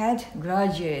 had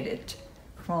graduated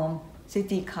from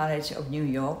City College of New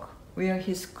York, where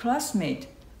his classmate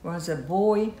was a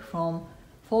boy from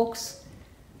Fox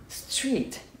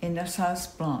Street in the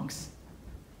South Bronx.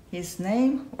 His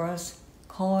name was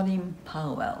Colin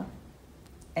Powell,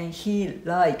 and he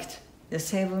liked the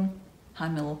 7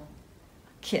 Hamill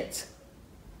kids.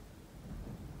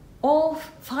 All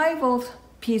 5 of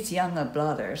Pete's younger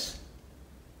brothers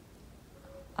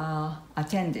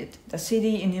attended the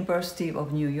City University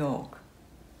of New York.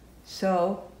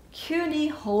 So CUNY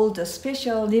holds a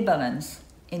special relevance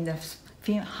in the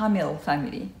Hamill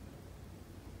family.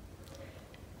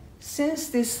 Since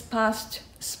this past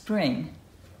spring,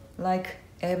 like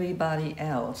everybody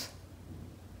else,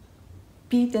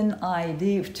 Pete and I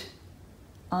lived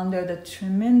under the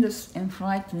tremendous and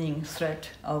frightening threat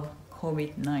of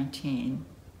COVID-19.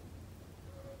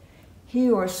 He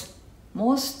was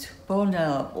most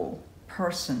vulnerable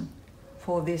person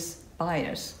for this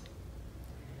virus.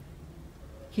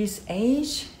 His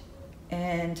age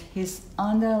and his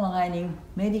underlying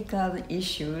medical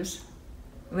issues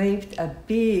waved a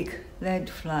big red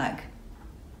flag.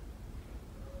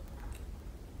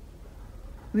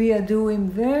 We are doing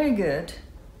very good,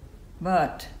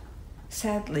 but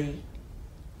sadly,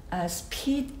 as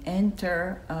Pete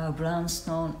entered a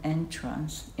brownstone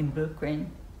entrance in Brooklyn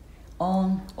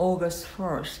on August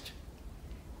 1st,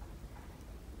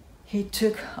 he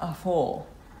took a fall.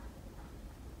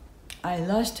 I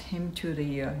rushed him to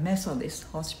the Methodist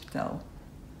hospital,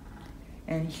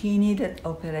 and he needed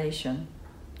operation.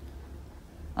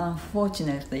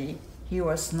 Unfortunately, he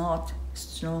was not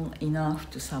strong enough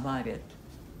to survive it.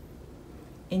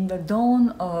 In the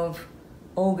dawn of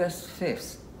August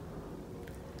 5th,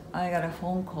 I got a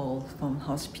phone call from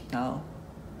hospital.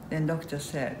 Then doctor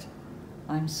said,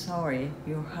 "I'm sorry,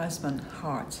 your husband's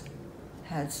heart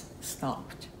has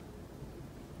stopped."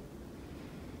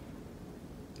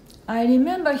 I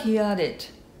remember he added,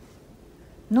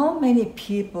 "Not many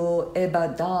people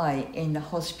ever die in the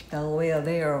hospital where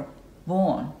they are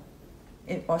born."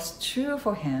 It was true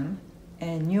for him,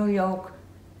 and New York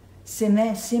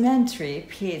cemetery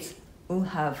kids would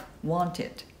have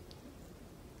wanted.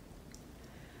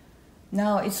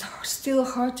 Now it's still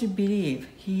hard to believe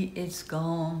he is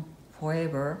gone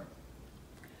forever.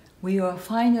 We were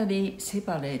finally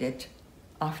separated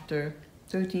after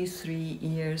 33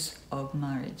 years of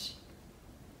marriage.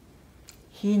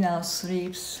 He now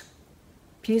sleeps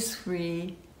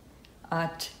peacefully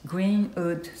at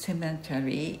Greenwood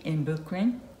Cemetery in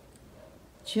Brooklyn,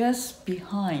 just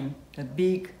behind the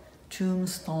big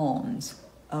tombstones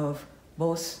of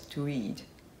both to read.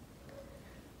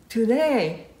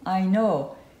 Today, I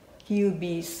know he will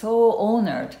be so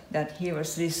honored that he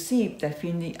was received the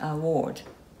Finley Award.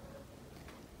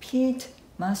 Pete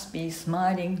must be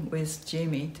smiling with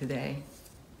Jimmy today.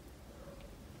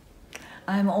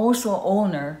 I'm also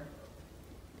honored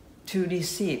to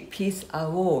receive Pete's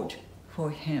award for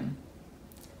him.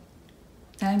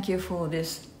 Thank you for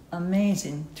this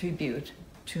amazing tribute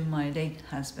to my late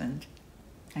husband.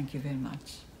 Thank you very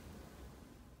much.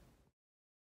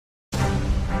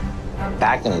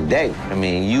 Back in the day, I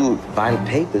mean, you would buy the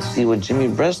paper, see what Jimmy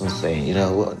Breslin's saying, you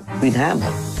know, Pete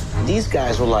Hamill. These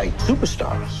guys were like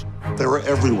superstars. They were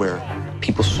everywhere.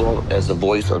 People saw them as the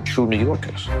voice of true New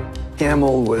Yorkers.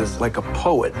 Hamill was like a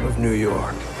poet of New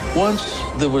York. Once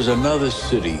there was another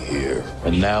city here,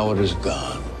 and now it is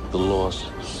gone. The lost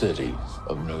city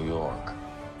of New York.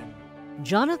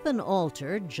 Jonathan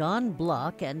Alter, John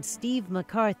Block, and Steve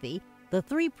McCarthy, the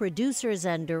three producers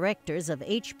and directors of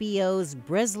HBO's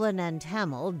Breslin and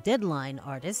Hamill Deadline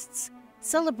artists,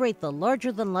 celebrate the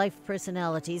larger-than-life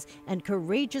personalities and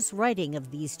courageous writing of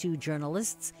these two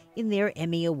journalists in their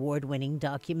Emmy Award-winning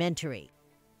documentary.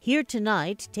 Here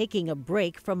tonight, taking a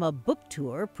break from a book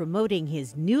tour promoting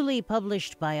his newly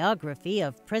published biography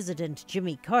of President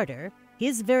Jimmy Carter,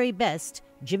 his very best,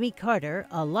 Jimmy Carter,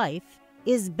 A Life,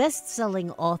 is best-selling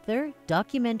author,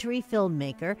 documentary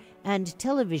filmmaker, and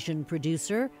television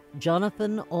producer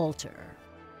Jonathan Alter.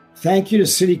 Thank you to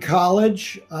City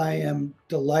College. I am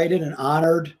delighted and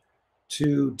honored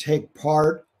to take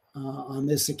part on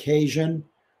this occasion,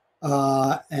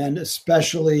 and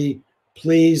especially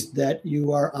pleased that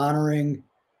you are honoring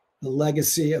the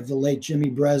legacy of the late Jimmy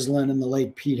Breslin and the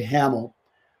late Pete Hamill.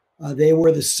 They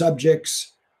were the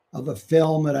subjects of a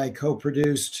film that I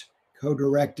co-produced,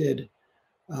 co-directed,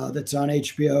 that's on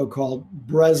HBO called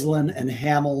Breslin and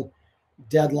Hamill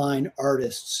Deadline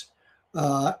Artists.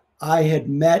 I had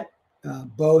met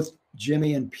both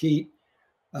Jimmy and Pete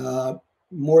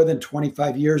more than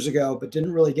 25 years ago, but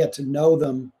didn't really get to know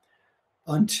them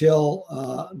until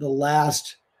the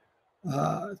last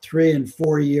 3 and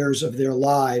 4 years of their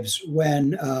lives,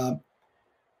 when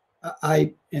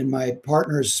I and my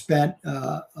partners spent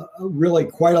really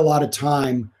quite a lot of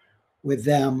time with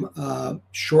them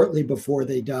shortly before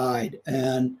they died.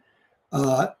 And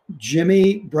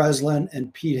Jimmy Breslin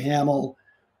and Pete Hamill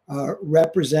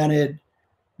represented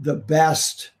the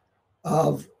best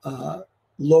of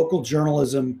local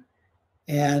journalism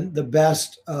and the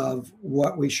best of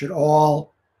what we should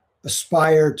all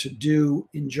aspire to do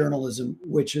in journalism,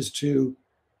 which is to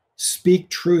speak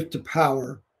truth to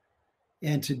power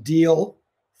and to deal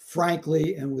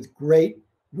frankly and with great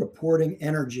reporting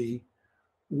energy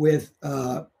with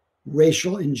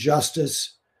racial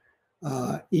injustice,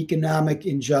 economic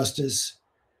injustice,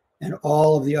 and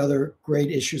all of the other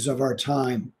great issues of our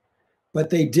time.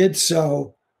 But they did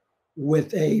so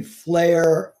with a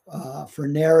flair for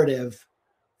narrative,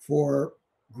 for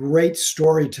great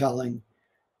storytelling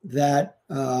that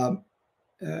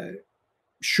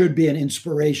should be an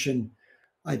inspiration,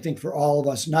 I think, for all of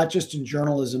us, not just in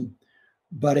journalism,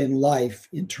 but in life,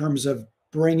 in terms of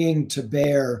bringing to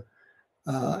bear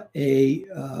a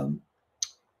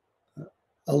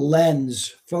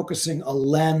lens, focusing a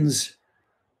lens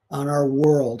on our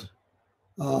world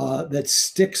that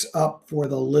sticks up for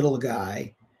the little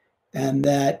guy and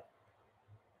that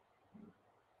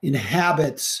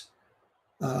inhabits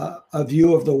a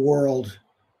view of the world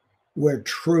where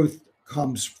truth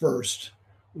comes first,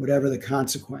 whatever the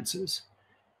consequences.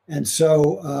 And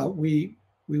so we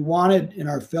wanted in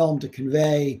our film to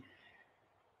convey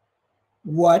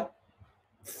what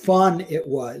fun it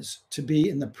was to be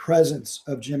in the presence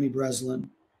of Jimmy Breslin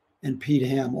and Pete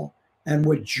Hamill, and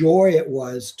what joy it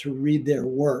was to read their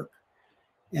work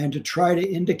and to try to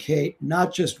indicate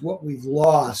not just what we've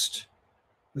lost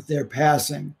with their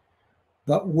passing,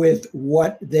 but with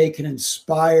what they can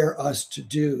inspire us to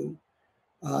do,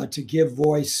 to give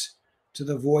voice to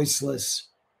the voiceless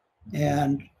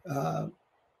and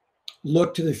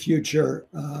look to the future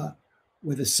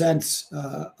with a sense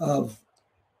of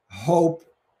hope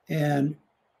and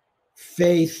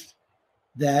faith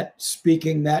that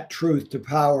speaking that truth to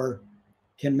power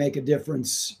can make a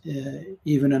difference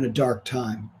even in a dark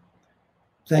time.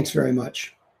 Thanks very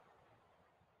much.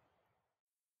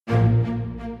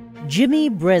 Jimmy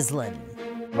Breslin.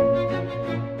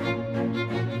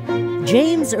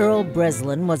 James Earl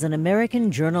Breslin was an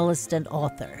American journalist and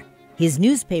author. His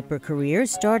newspaper career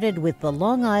started with the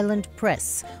Long Island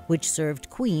Press, which served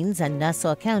Queens and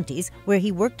Nassau counties, where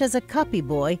he worked as a copy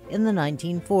boy in the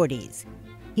 1940s.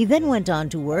 He then went on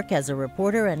to work as a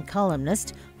reporter and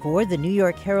columnist for the New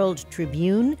York Herald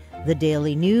Tribune, the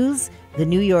Daily News, the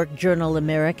New York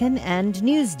Journal-American, and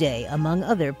Newsday, among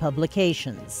other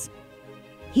publications.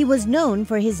 He was known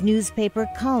for his newspaper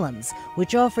columns,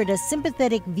 which offered a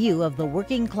sympathetic view of the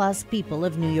working-class people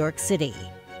of New York City.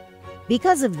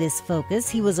 Because of this focus,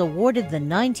 he was awarded the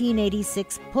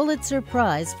 1986 Pulitzer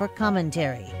Prize for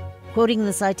Commentary, quoting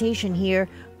the citation here,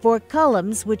 for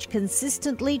columns which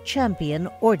consistently champion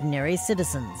ordinary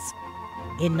citizens.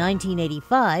 In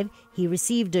 1985, he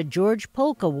received a George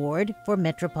Polk Award for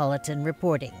metropolitan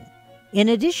reporting. In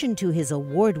addition to his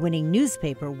award-winning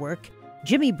newspaper work,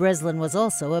 Jimmy Breslin was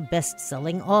also a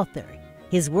best-selling author.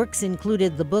 His works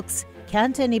included the books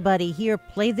Can't Anybody Here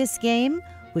Play This Game?,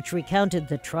 which recounted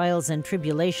the trials and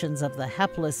tribulations of the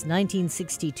hapless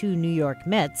 1962 New York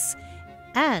Mets,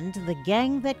 and The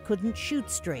Gang That Couldn't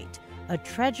Shoot Straight, a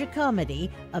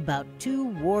tragicomedy about two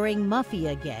warring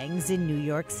mafia gangs in New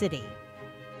York City.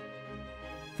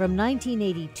 From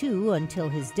 1982 until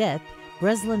his death,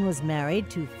 Breslin was married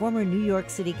to former New York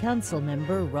City Council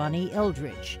member Ronnie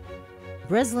Eldridge.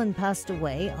 Breslin passed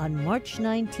away on March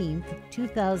 19,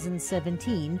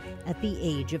 2017, at the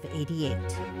age of 88.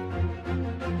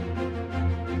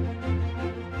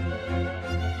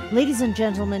 Ladies and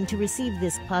gentlemen, to receive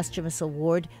this posthumous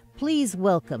award, please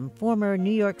welcome former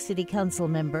New York City Council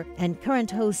member and current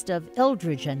host of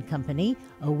Eldridge & Company,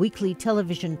 a weekly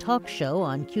television talk show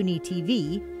on CUNY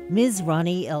TV, Ms.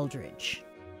 Ronnie Eldridge.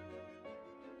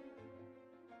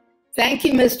 Thank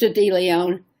you, Mr.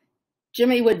 DeLeon.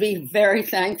 Jimmy would be very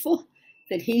thankful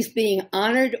that he's being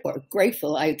honored, or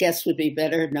grateful, I guess would be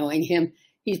better knowing him.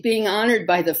 He's being honored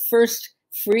by the first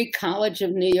free college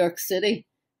of New York City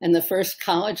and the first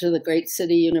college of the great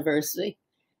city university.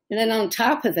 And then on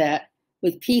top of that,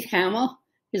 with Pete Hamill,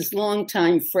 his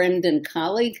longtime friend and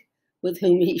colleague, with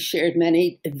whom he shared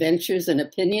many adventures and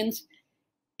opinions.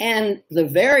 And the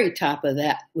very top of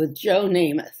that, with Joe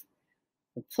Namath,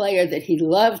 a player that he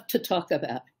loved to talk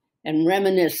about and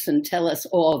reminisce and tell us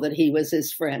all that he was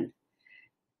his friend.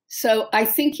 So I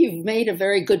think you've made a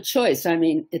very good choice. I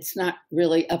mean, it's not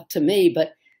really up to me,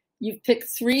 but you've picked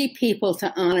three people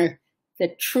to honor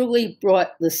that truly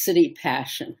brought the city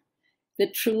passion,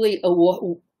 that truly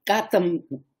got them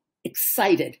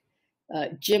excited.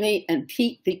 Jimmy and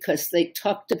Pete, because they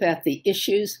talked about the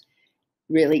issues,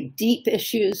 really deep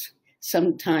issues,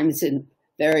 sometimes in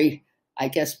very, I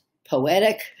guess,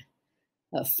 poetic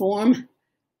form.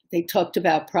 They talked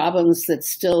about problems that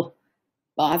still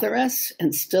bother us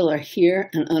and still are here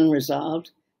and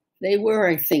unresolved. They were,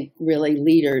 I think, really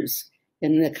leaders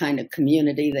in the kind of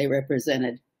community they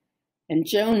represented. And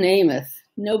Joe Namath,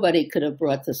 nobody could have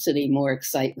brought the city more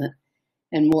excitement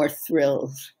and more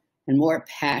thrills and more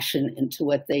passion into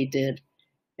what they did.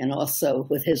 And also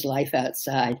with his life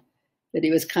outside, that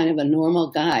he was kind of a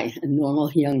normal guy, a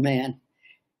normal young man.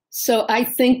 So I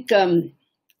think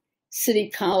City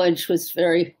College was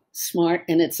very smart,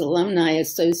 and its alumni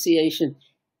association,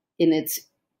 it's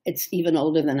even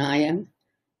older than I am.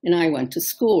 And I went to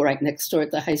school right next door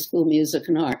at the High School of Music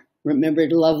and Art,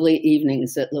 remembered lovely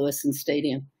evenings at Lewiston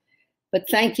Stadium. But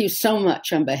thank you so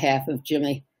much on behalf of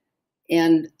Jimmy.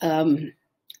 And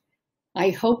I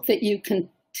hope that you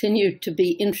continue to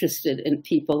be interested in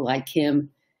people like him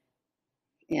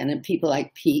and in people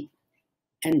like Pete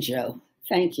and Joe.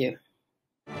 Thank you.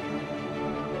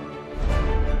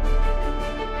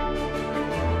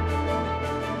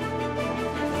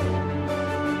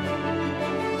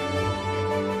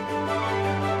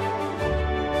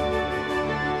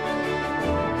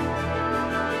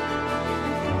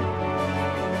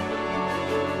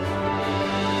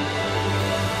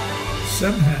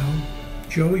 Somehow,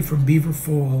 Joey from Beaver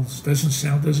Falls doesn't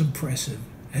sound as impressive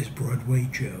as Broadway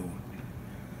Joe.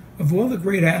 Of all the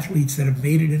great athletes that have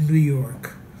made it in New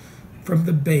York, from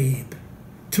the Babe,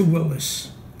 to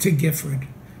Willis, to Gifford,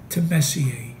 to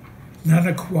Messier, none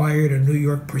acquired a New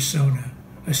York persona,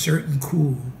 a certain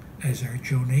cool, as our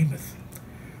Joe Namath.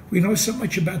 We know so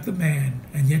much about the man,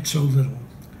 and yet so little.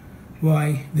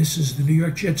 Why, this is the New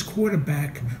York Jets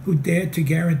quarterback who dared to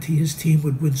guarantee his team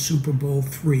would win Super Bowl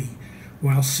III,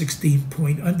 while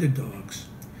 16-point underdogs.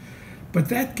 But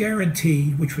that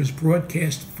guarantee, which was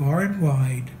broadcast far and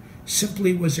wide,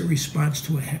 simply was a response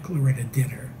to a heckler at a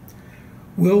dinner.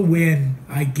 "We'll win,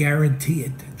 I guarantee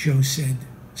it," Joe said,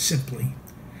 simply.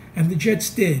 And the Jets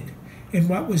did, in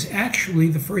what was actually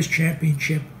the first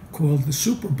championship called the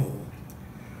Super Bowl.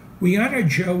 We honor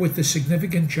Joe with the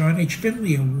significant John H.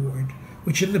 Finley Award,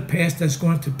 which in the past has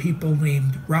gone to people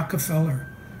named Rockefeller,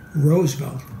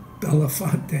 Roosevelt,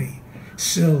 Belafonte,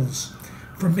 Sills,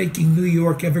 for making New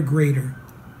York ever greater,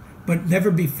 but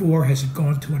never before has it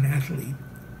gone to an athlete.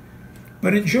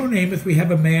 But in Joe Namath, we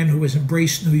have a man who has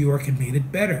embraced New York and made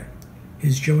it better.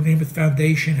 His Joe Namath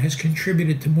Foundation has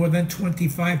contributed to more than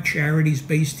 25 charities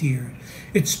based here.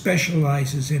 It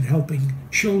specializes in helping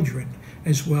children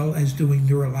as well as doing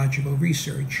neurological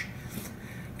research.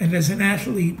 And as an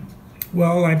athlete,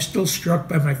 well, I'm still struck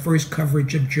by my first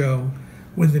coverage of Joe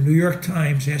when the New York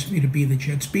Times asked me to be the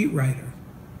Jets beat writer.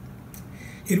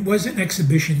 It was an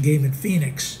exhibition game in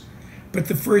Phoenix, but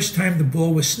the first time the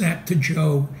ball was snapped to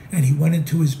Joe and he went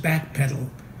into his back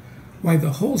pedal, why,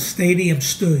 the whole stadium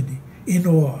stood in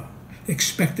awe,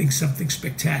 expecting something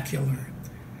spectacular.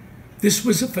 This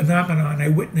was a phenomenon I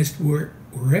witnessed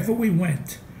wherever we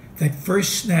went. That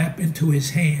first snap into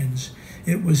his hands,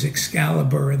 it was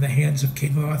Excalibur in the hands of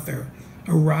King Arthur,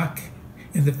 a rock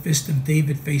in the fist of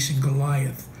David facing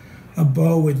Goliath, a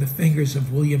bow in the fingers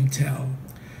of William Tell.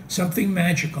 Something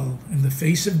magical in the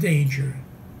face of danger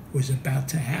was about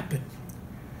to happen.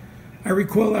 I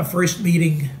recall our first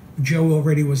meeting. Joe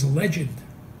already was a legend.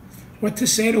 What to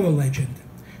say to a legend?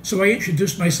 So I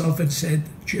introduced myself and said,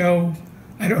 "Joe,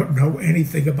 I don't know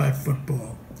anything about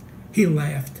football." He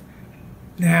laughed.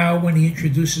 Now, when he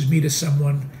introduces me to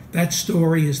someone, that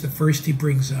story is the first he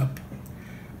brings up.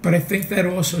 But I think that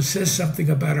also says something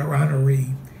about our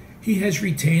honoree. He has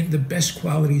retained the best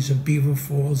qualities of Beaver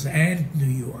Falls and New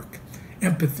York: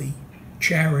 empathy,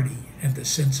 charity, and a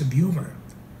sense of humor.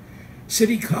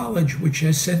 City College, which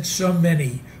has sent so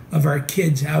many of our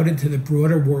kids out into the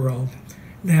broader world,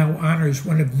 now honors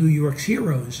one of New York's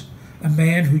heroes, a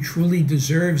man who truly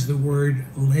deserves the word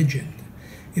legend.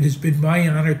 It has been my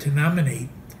honor to nominate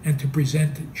and to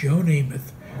present Joe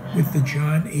Namath with the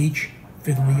John H.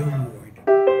 Finley Award.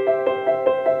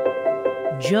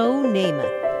 Joe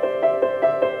Namath.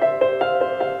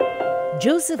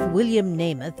 Joseph William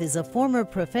Namath is a former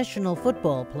professional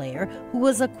football player who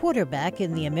was a quarterback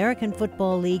in the American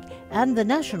Football League and the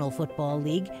National Football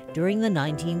League during the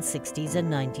 1960s and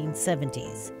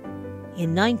 1970s.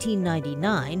 In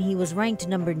 1999, he was ranked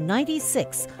number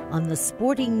 96 on the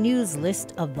Sporting News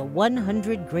list of the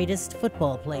 100 greatest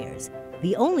football players,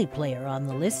 the only player on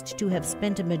the list to have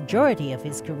spent a majority of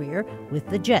his career with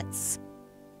the Jets.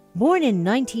 Born in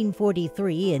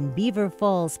 1943 in Beaver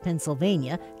Falls,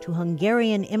 Pennsylvania, to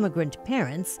Hungarian immigrant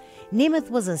parents, Namath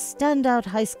was a standout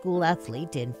high school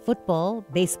athlete in football,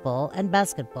 baseball, and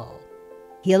basketball.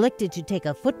 He elected to take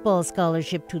a football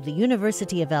scholarship to the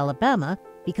University of Alabama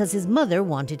because his mother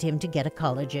wanted him to get a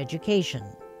college education.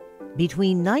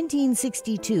 Between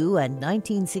 1962 and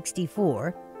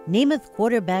 1964, Namath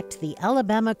quarterbacked the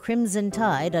Alabama Crimson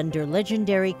Tide under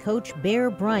legendary coach Bear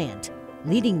Bryant,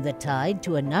 leading the Tide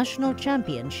to a national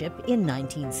championship in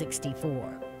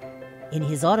 1964. In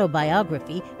his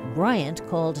autobiography, Bryant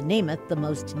called Namath the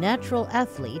most natural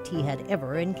athlete he had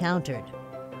ever encountered.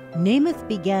 Namath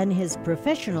began his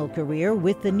professional career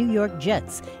with the New York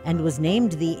Jets and was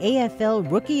named the AFL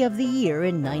Rookie of the Year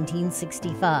in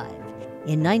 1965.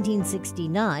 In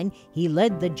 1969, he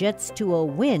led the Jets to a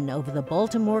win over the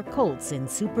Baltimore Colts in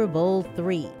Super Bowl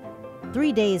III.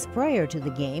 3 days prior to the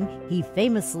game, he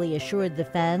famously assured the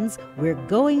fans, "We're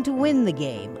going to win the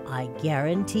game, I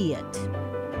guarantee it."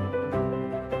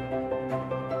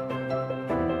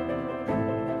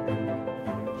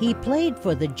 He played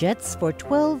for the Jets for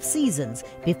 12 seasons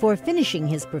before finishing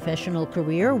his professional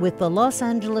career with the Los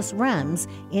Angeles Rams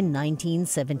in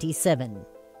 1977.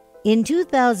 In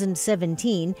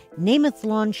 2017, Namath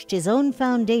launched his own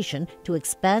foundation to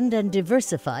expand and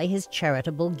diversify his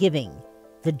charitable giving.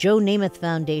 The Joe Namath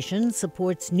Foundation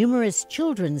supports numerous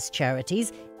children's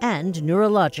charities and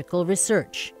neurological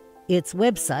research. Its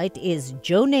website is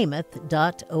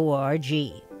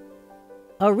joenamath.org.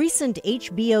 A recent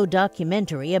HBO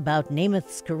documentary about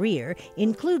Namath's career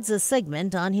includes a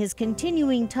segment on his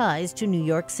continuing ties to New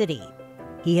York City.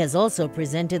 He has also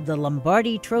presented the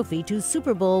Lombardi Trophy to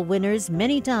Super Bowl winners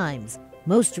many times,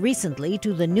 most recently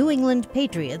to the New England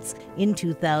Patriots in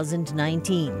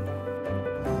 2019.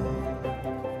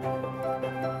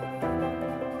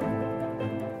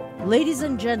 Ladies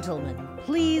and gentlemen,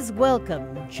 please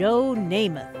welcome Joe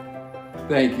Namath.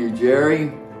 Thank you,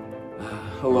 Jerry.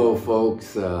 Hello,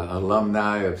 folks,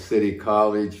 alumni of City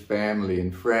College, family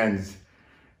and friends.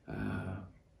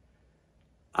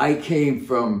 I came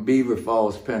from Beaver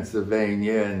Falls,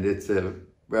 Pennsylvania, and it's a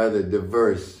rather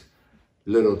diverse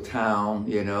little town,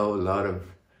 you know, a lot of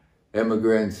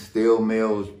immigrants, steel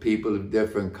mills, people of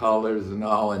different colors and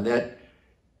all, and that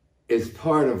is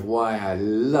part of why I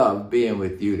love being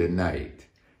with you tonight.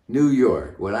 New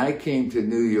York. When I came to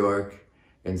New York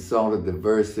and saw the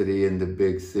diversity in the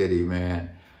big city,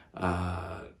 man,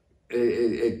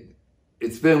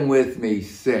 it's been with me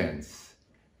since,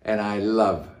 and I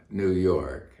love New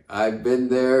York. I've been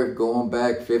there going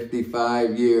back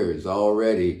 55 years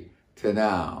already to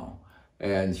now.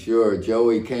 And sure,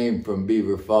 Joey came from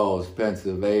Beaver Falls,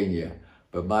 Pennsylvania.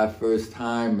 But my first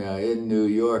time in New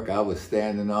York, I was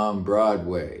standing on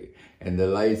Broadway. And the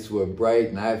lights were bright,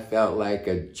 and I felt like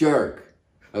a jerk,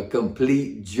 a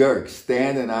complete jerk,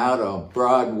 standing out on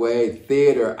Broadway,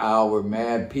 theater hour,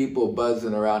 man, people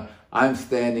buzzing around. I'm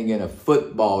standing in a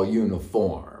football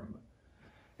uniform.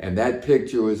 And that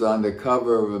picture was on the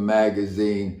cover of a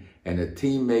magazine, and a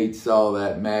teammate saw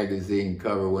that magazine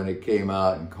cover when it came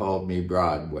out and called me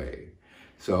Broadway.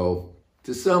 So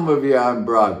to some of you, I'm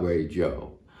Broadway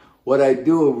Joe. What I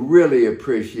do really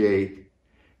appreciate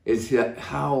is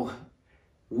how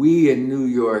we in New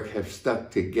York have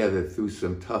stuck together through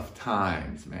some tough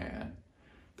times, man.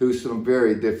 Through some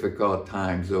very difficult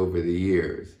times over the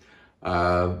years.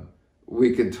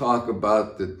 We can talk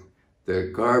about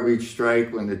the garbage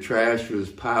strike when the trash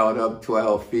was piled up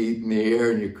 12 feet in the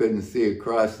air and you couldn't see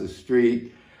across the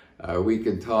street. We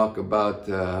can talk about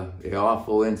the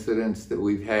awful incidents that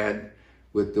we've had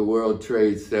with the World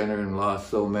Trade Center and lost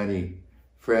so many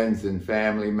friends and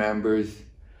family members.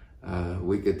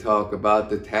 We could talk about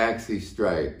the taxi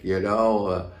strike, you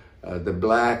know, the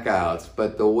blackouts.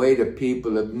 But the way the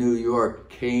people of New York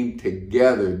came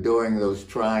together during those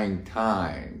trying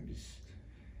times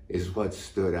is what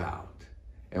stood out.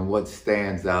 And what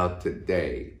stands out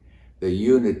today, the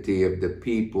unity of the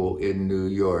people in New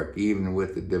York, even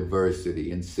with the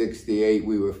diversity. In '68,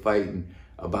 we were fighting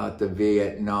about the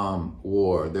Vietnam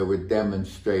War. There were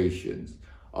demonstrations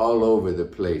all over the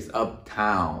place,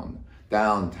 uptown,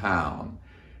 downtown.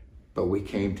 But we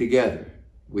came together.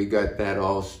 We got that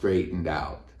all straightened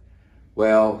out.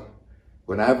 Well,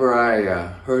 whenever I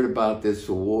heard about this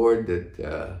award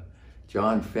that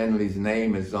John Finley's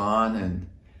name is on, and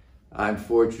I'm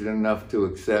fortunate enough to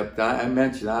accept. I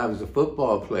mentioned I was a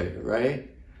football player, right?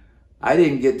 I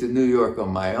didn't get to New York on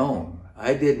my own.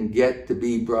 I didn't get to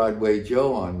be Broadway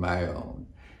Joe on my own.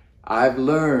 I've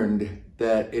learned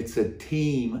that it's a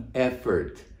team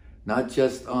effort, not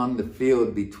just on the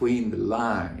field between the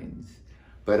lines,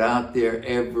 but out there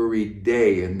every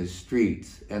day in the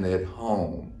streets and at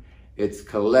home. It's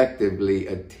collectively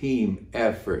a team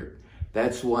effort.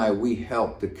 That's why we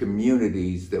help the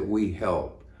communities that we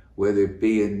help, whether it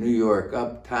be in New York,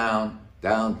 uptown,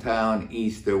 downtown,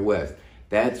 east or west.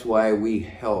 That's why we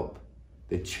help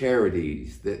the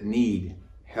charities that need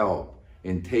help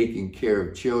in taking care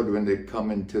of children that come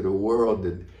into the world,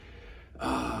 that,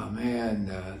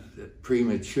 the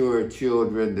premature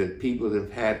children, that people that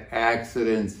have had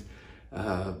accidents,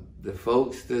 the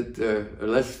folks that are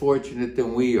less fortunate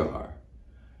than we are.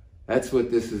 That's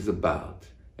what this is about.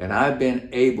 And I've been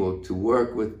able to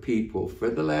work with people for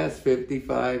the last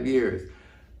 55 years.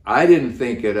 I didn't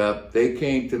think it up. They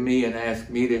came to me and asked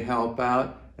me to help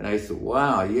out. And I said,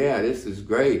 wow, yeah, this is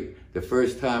great. The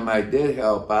first time I did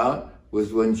help out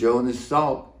was when Jonas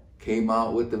Salk came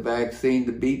out with the vaccine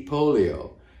to beat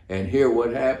polio. And here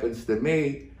what happens to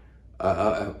me,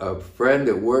 a friend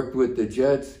that worked with the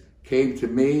Jets came to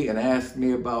me and asked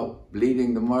me about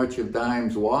leading the March of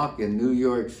Dimes walk in New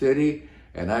York City.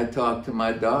 And I talked to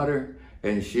my daughter,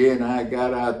 and she and I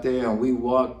got out there and we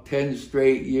walked 10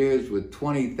 straight years with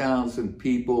 20,000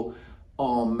 people.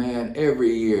 Oh man,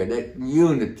 every year, that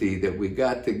unity that we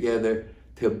got together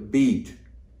to beat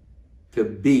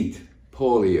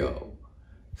polio.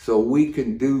 So we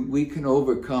can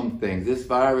overcome things. This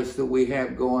virus that we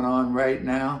have going on right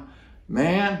now,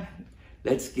 man,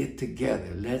 let's get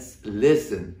together. Let's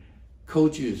listen.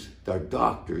 Coaches are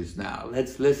doctors now.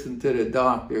 Let's listen to the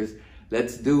doctors.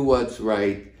 Let's do what's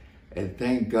right, and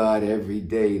thank God every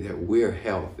day that we're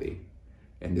healthy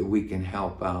and that we can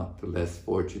help out the less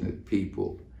fortunate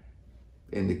people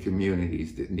in the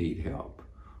communities that need help.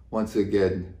 Once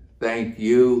again, thank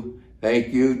you,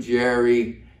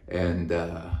 Jerry, and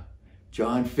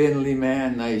John Finley,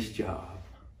 man, nice job.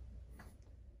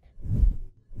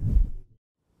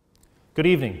 Good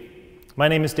evening. My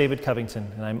name is David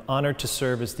Covington, and I'm honored to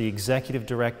serve as the Executive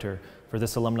Director for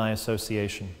this Alumni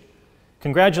Association.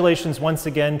 Congratulations once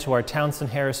again to our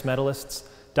Townsend Harris medalists,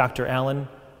 Dr. Allen,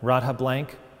 Radha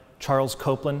Blank, Charles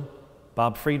Copeland,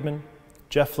 Bob Friedman,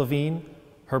 Jeff Levine,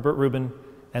 Herbert Rubin,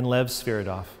 and Lev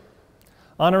Sviridov.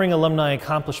 Honoring alumni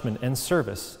accomplishment and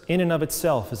service in and of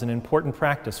itself is an important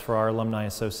practice for our Alumni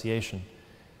Association.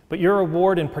 But your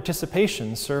award and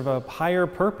participation serve a higher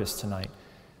purpose tonight.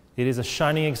 It is a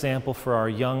shining example for our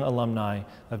young alumni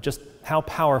of just how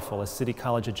powerful a City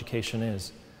College education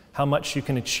is, how much you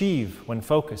can achieve when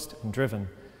focused and driven,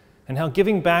 and how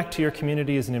giving back to your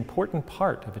community is an important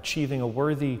part of achieving a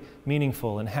worthy,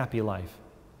 meaningful, and happy life.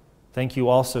 Thank you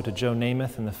also to Joe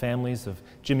Namath and the families of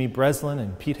Jimmy Breslin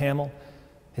and Pete Hamill.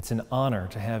 It's an honor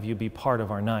to have you be part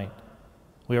of our night.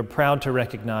 We are proud to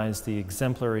recognize the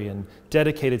exemplary and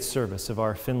dedicated service of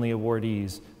our Finley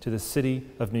awardees to the City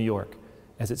of New York,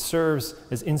 as it serves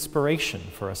as inspiration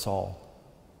for us all.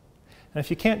 And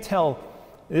if you can't tell,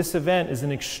 this event is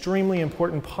an extremely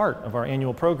important part of our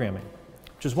annual programming,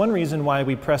 which is one reason why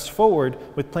we pressed forward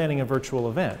with planning a virtual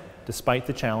event, despite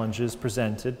the challenges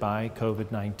presented by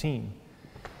COVID-19.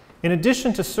 In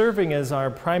addition to serving as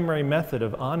our primary method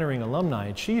of honoring alumni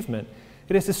achievement,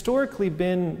 it has historically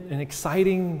been an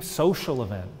exciting social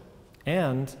event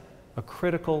and a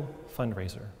critical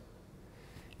fundraiser.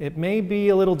 It may be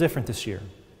a little different this year,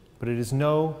 but it is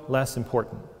no less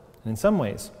important. And in some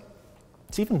ways,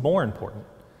 it's even more important.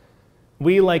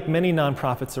 We, like many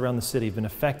nonprofits around the city, have been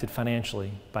affected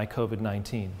financially by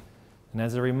COVID-19. And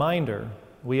as a reminder,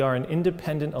 we are an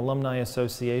independent alumni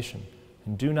association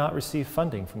and do not receive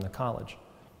funding from the college.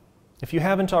 If you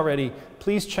haven't already,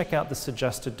 please check out the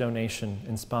suggested donation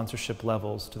and sponsorship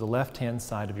levels to the left-hand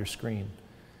side of your screen.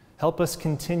 Help us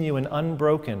continue an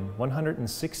unbroken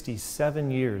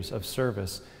 167 years of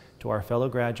service to our fellow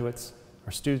graduates,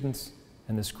 our students,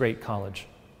 and this great college.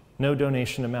 No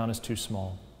donation amount is too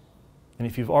small. And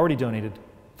if you've already donated,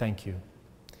 thank you.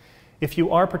 If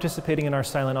you are participating in our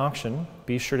silent auction,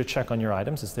 be sure to check on your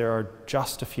items, as there are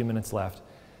just a few minutes left.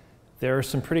 There are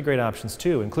some pretty great options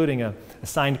too, including a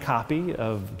signed copy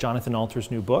of Jonathan Alter's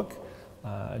new book,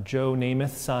 Joe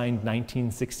Namath signed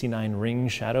 1969 Ring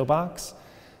Shadow Box,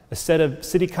 a set of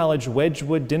City College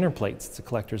Wedgwood dinner plates, it's a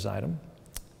collector's item,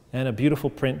 and a beautiful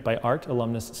print by art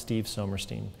alumnus Steve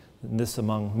Somerstein, and this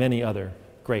among many other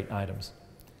great items.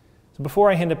 So before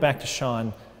I hand it back to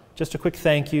Sean, just a quick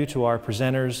thank you to our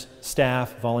presenters,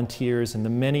 staff, volunteers, and the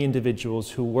many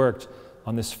individuals who worked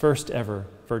on this first ever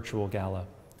virtual gala.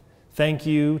 Thank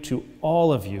you to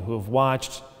all of you who have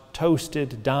watched,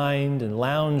 toasted, dined, and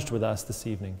lounged with us this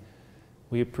evening.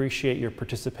 We appreciate your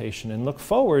participation and look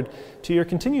forward to your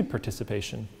continued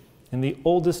participation in the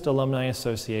oldest alumni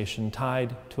association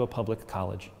tied to a public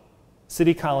college.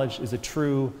 City College is a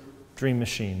true dream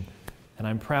machine, and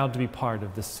I'm proud to be part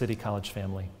of this City College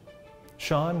family.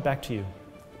 Sean, back to you.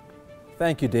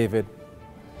 Thank you, David.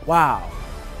 Wow,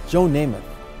 Joe Namath,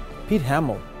 Pete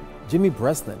Hamill, Jimmy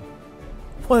Breslin.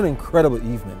 What an incredible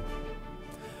evening.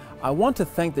 I want to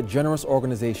thank the generous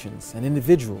organizations and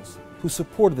individuals who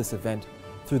supported this event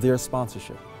through their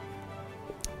sponsorship.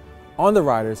 On the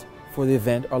riders for the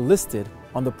event are listed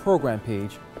on the program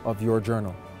page of your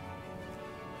journal.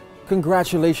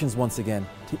 Congratulations once again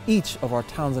to each of our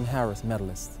Townsend Harris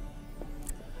medalists.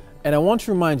 And I want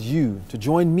to remind you to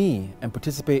join me and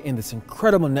participate in this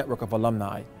incredible network of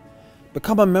alumni.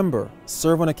 Become a member,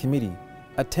 serve on a committee,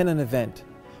 attend an event,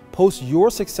 post your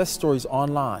success stories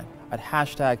online at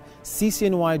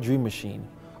 #CCNY Dream Machine,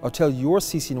 or tell your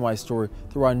CCNY story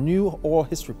through our new oral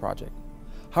history project.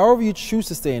 However you choose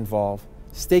to stay involved,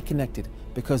 stay connected,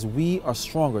 because we are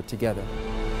stronger together.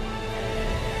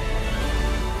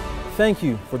 Thank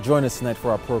you for joining us tonight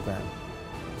for our program.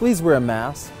 Please wear a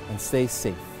mask and stay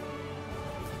safe.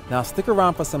 Now stick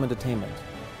around for some entertainment.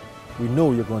 We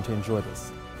know you're going to enjoy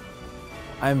this.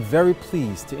 I am very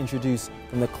pleased to introduce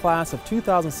from the class of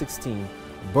 2016,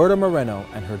 Berta Moreno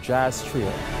and her jazz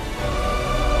trio.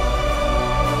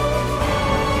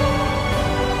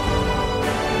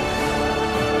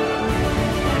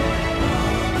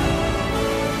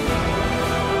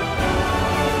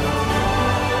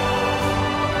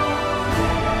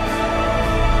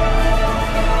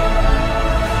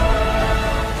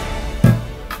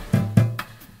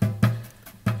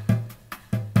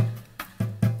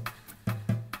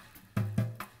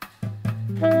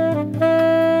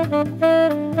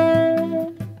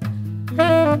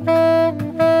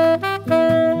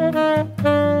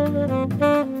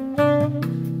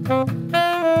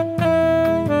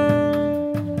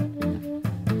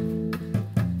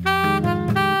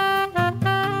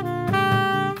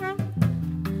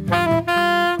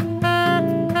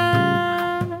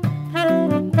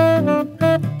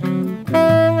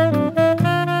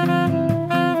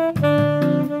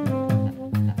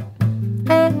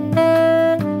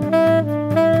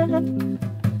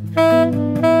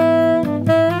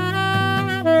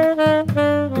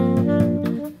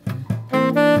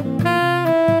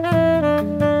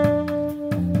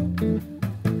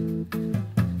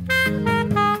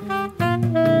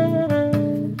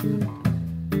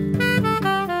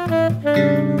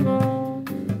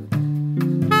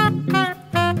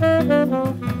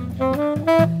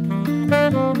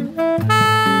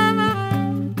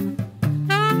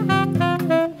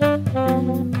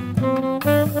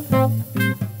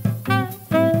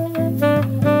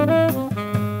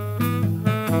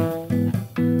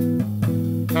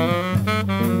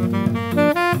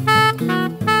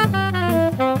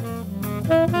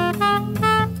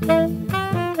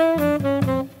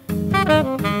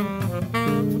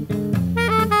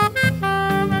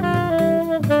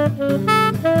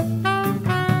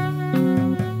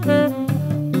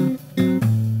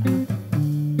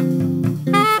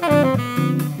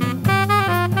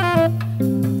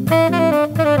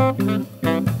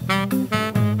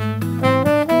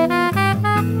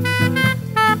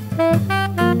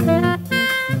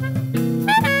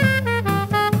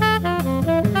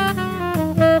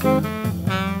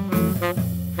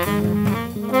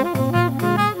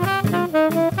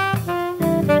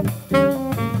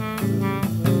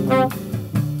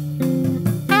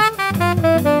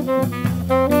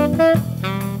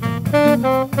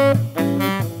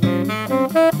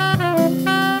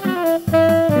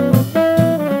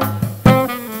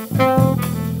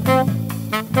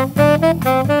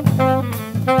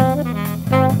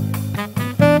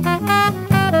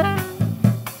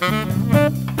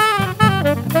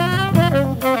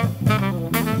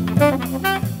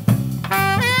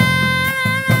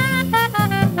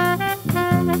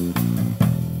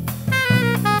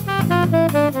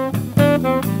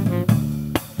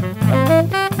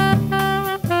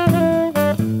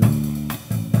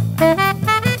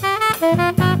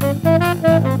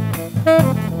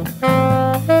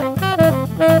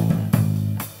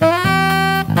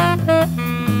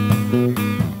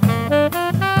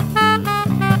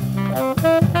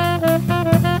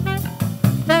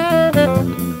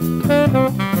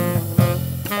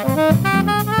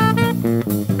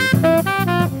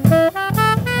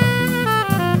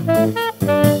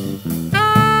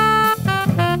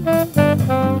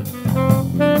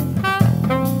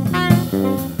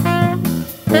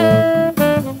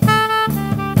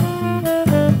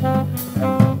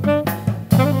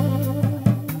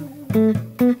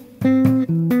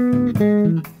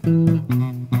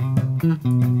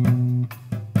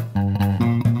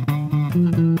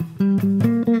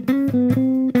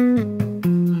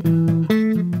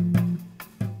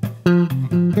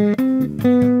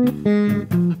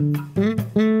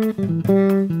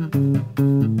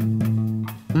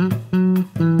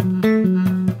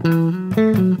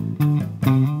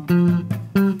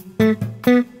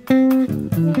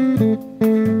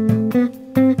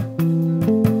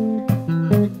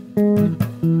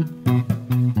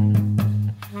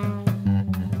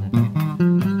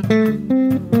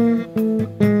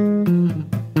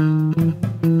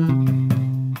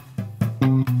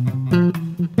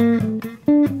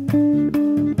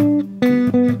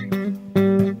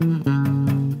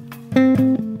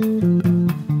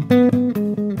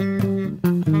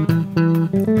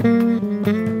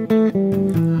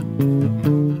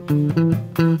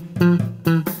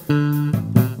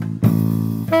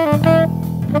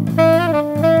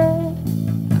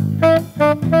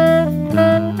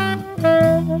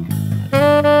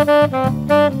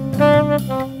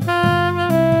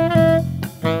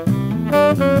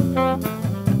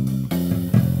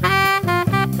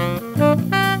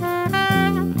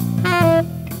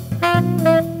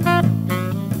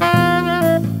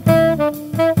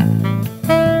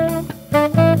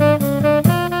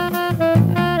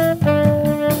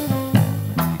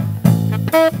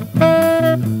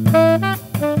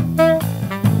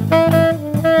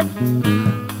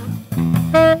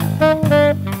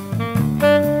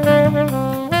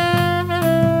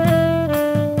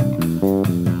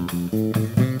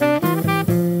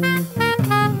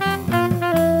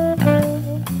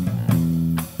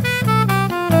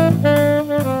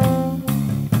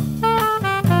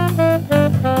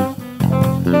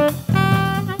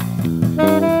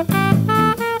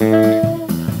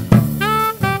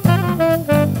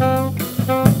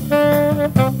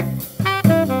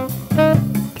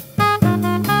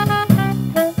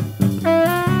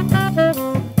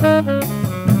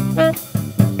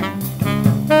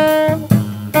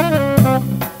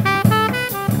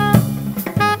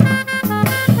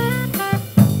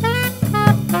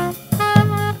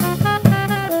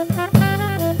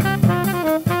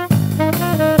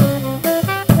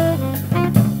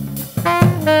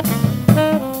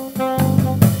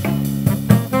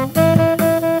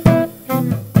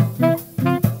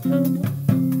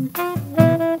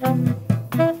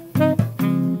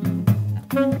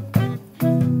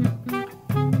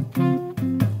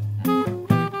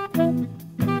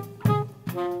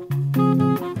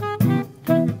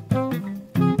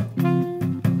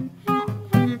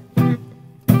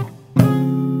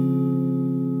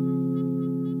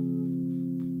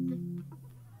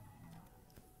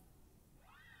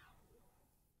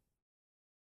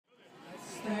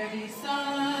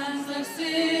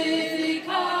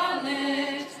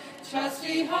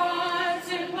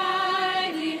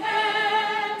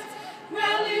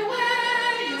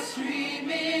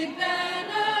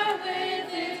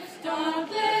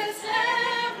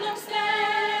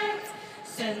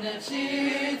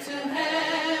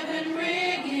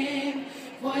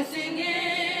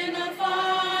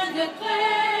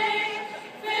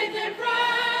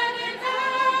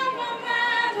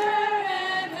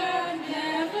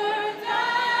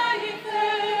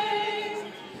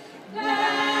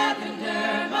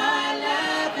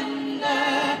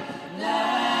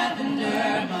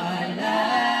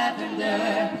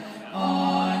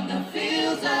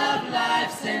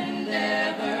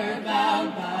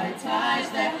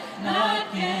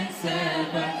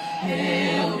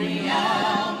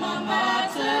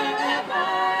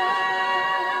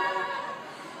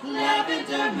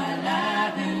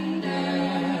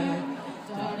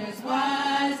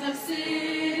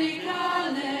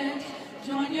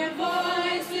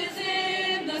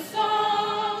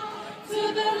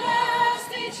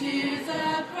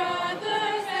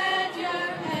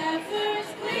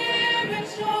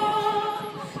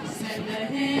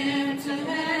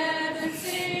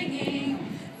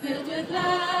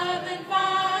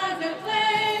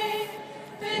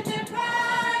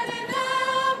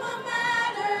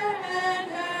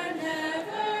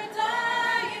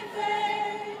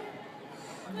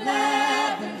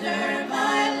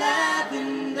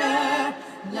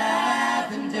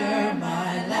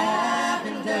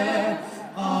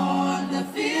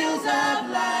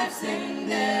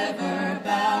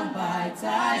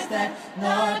 ties that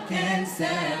naught can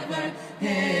sever.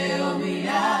 Hail me,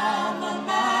 alma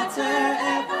mater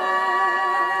ever.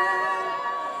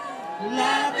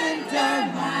 Lavender,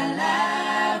 my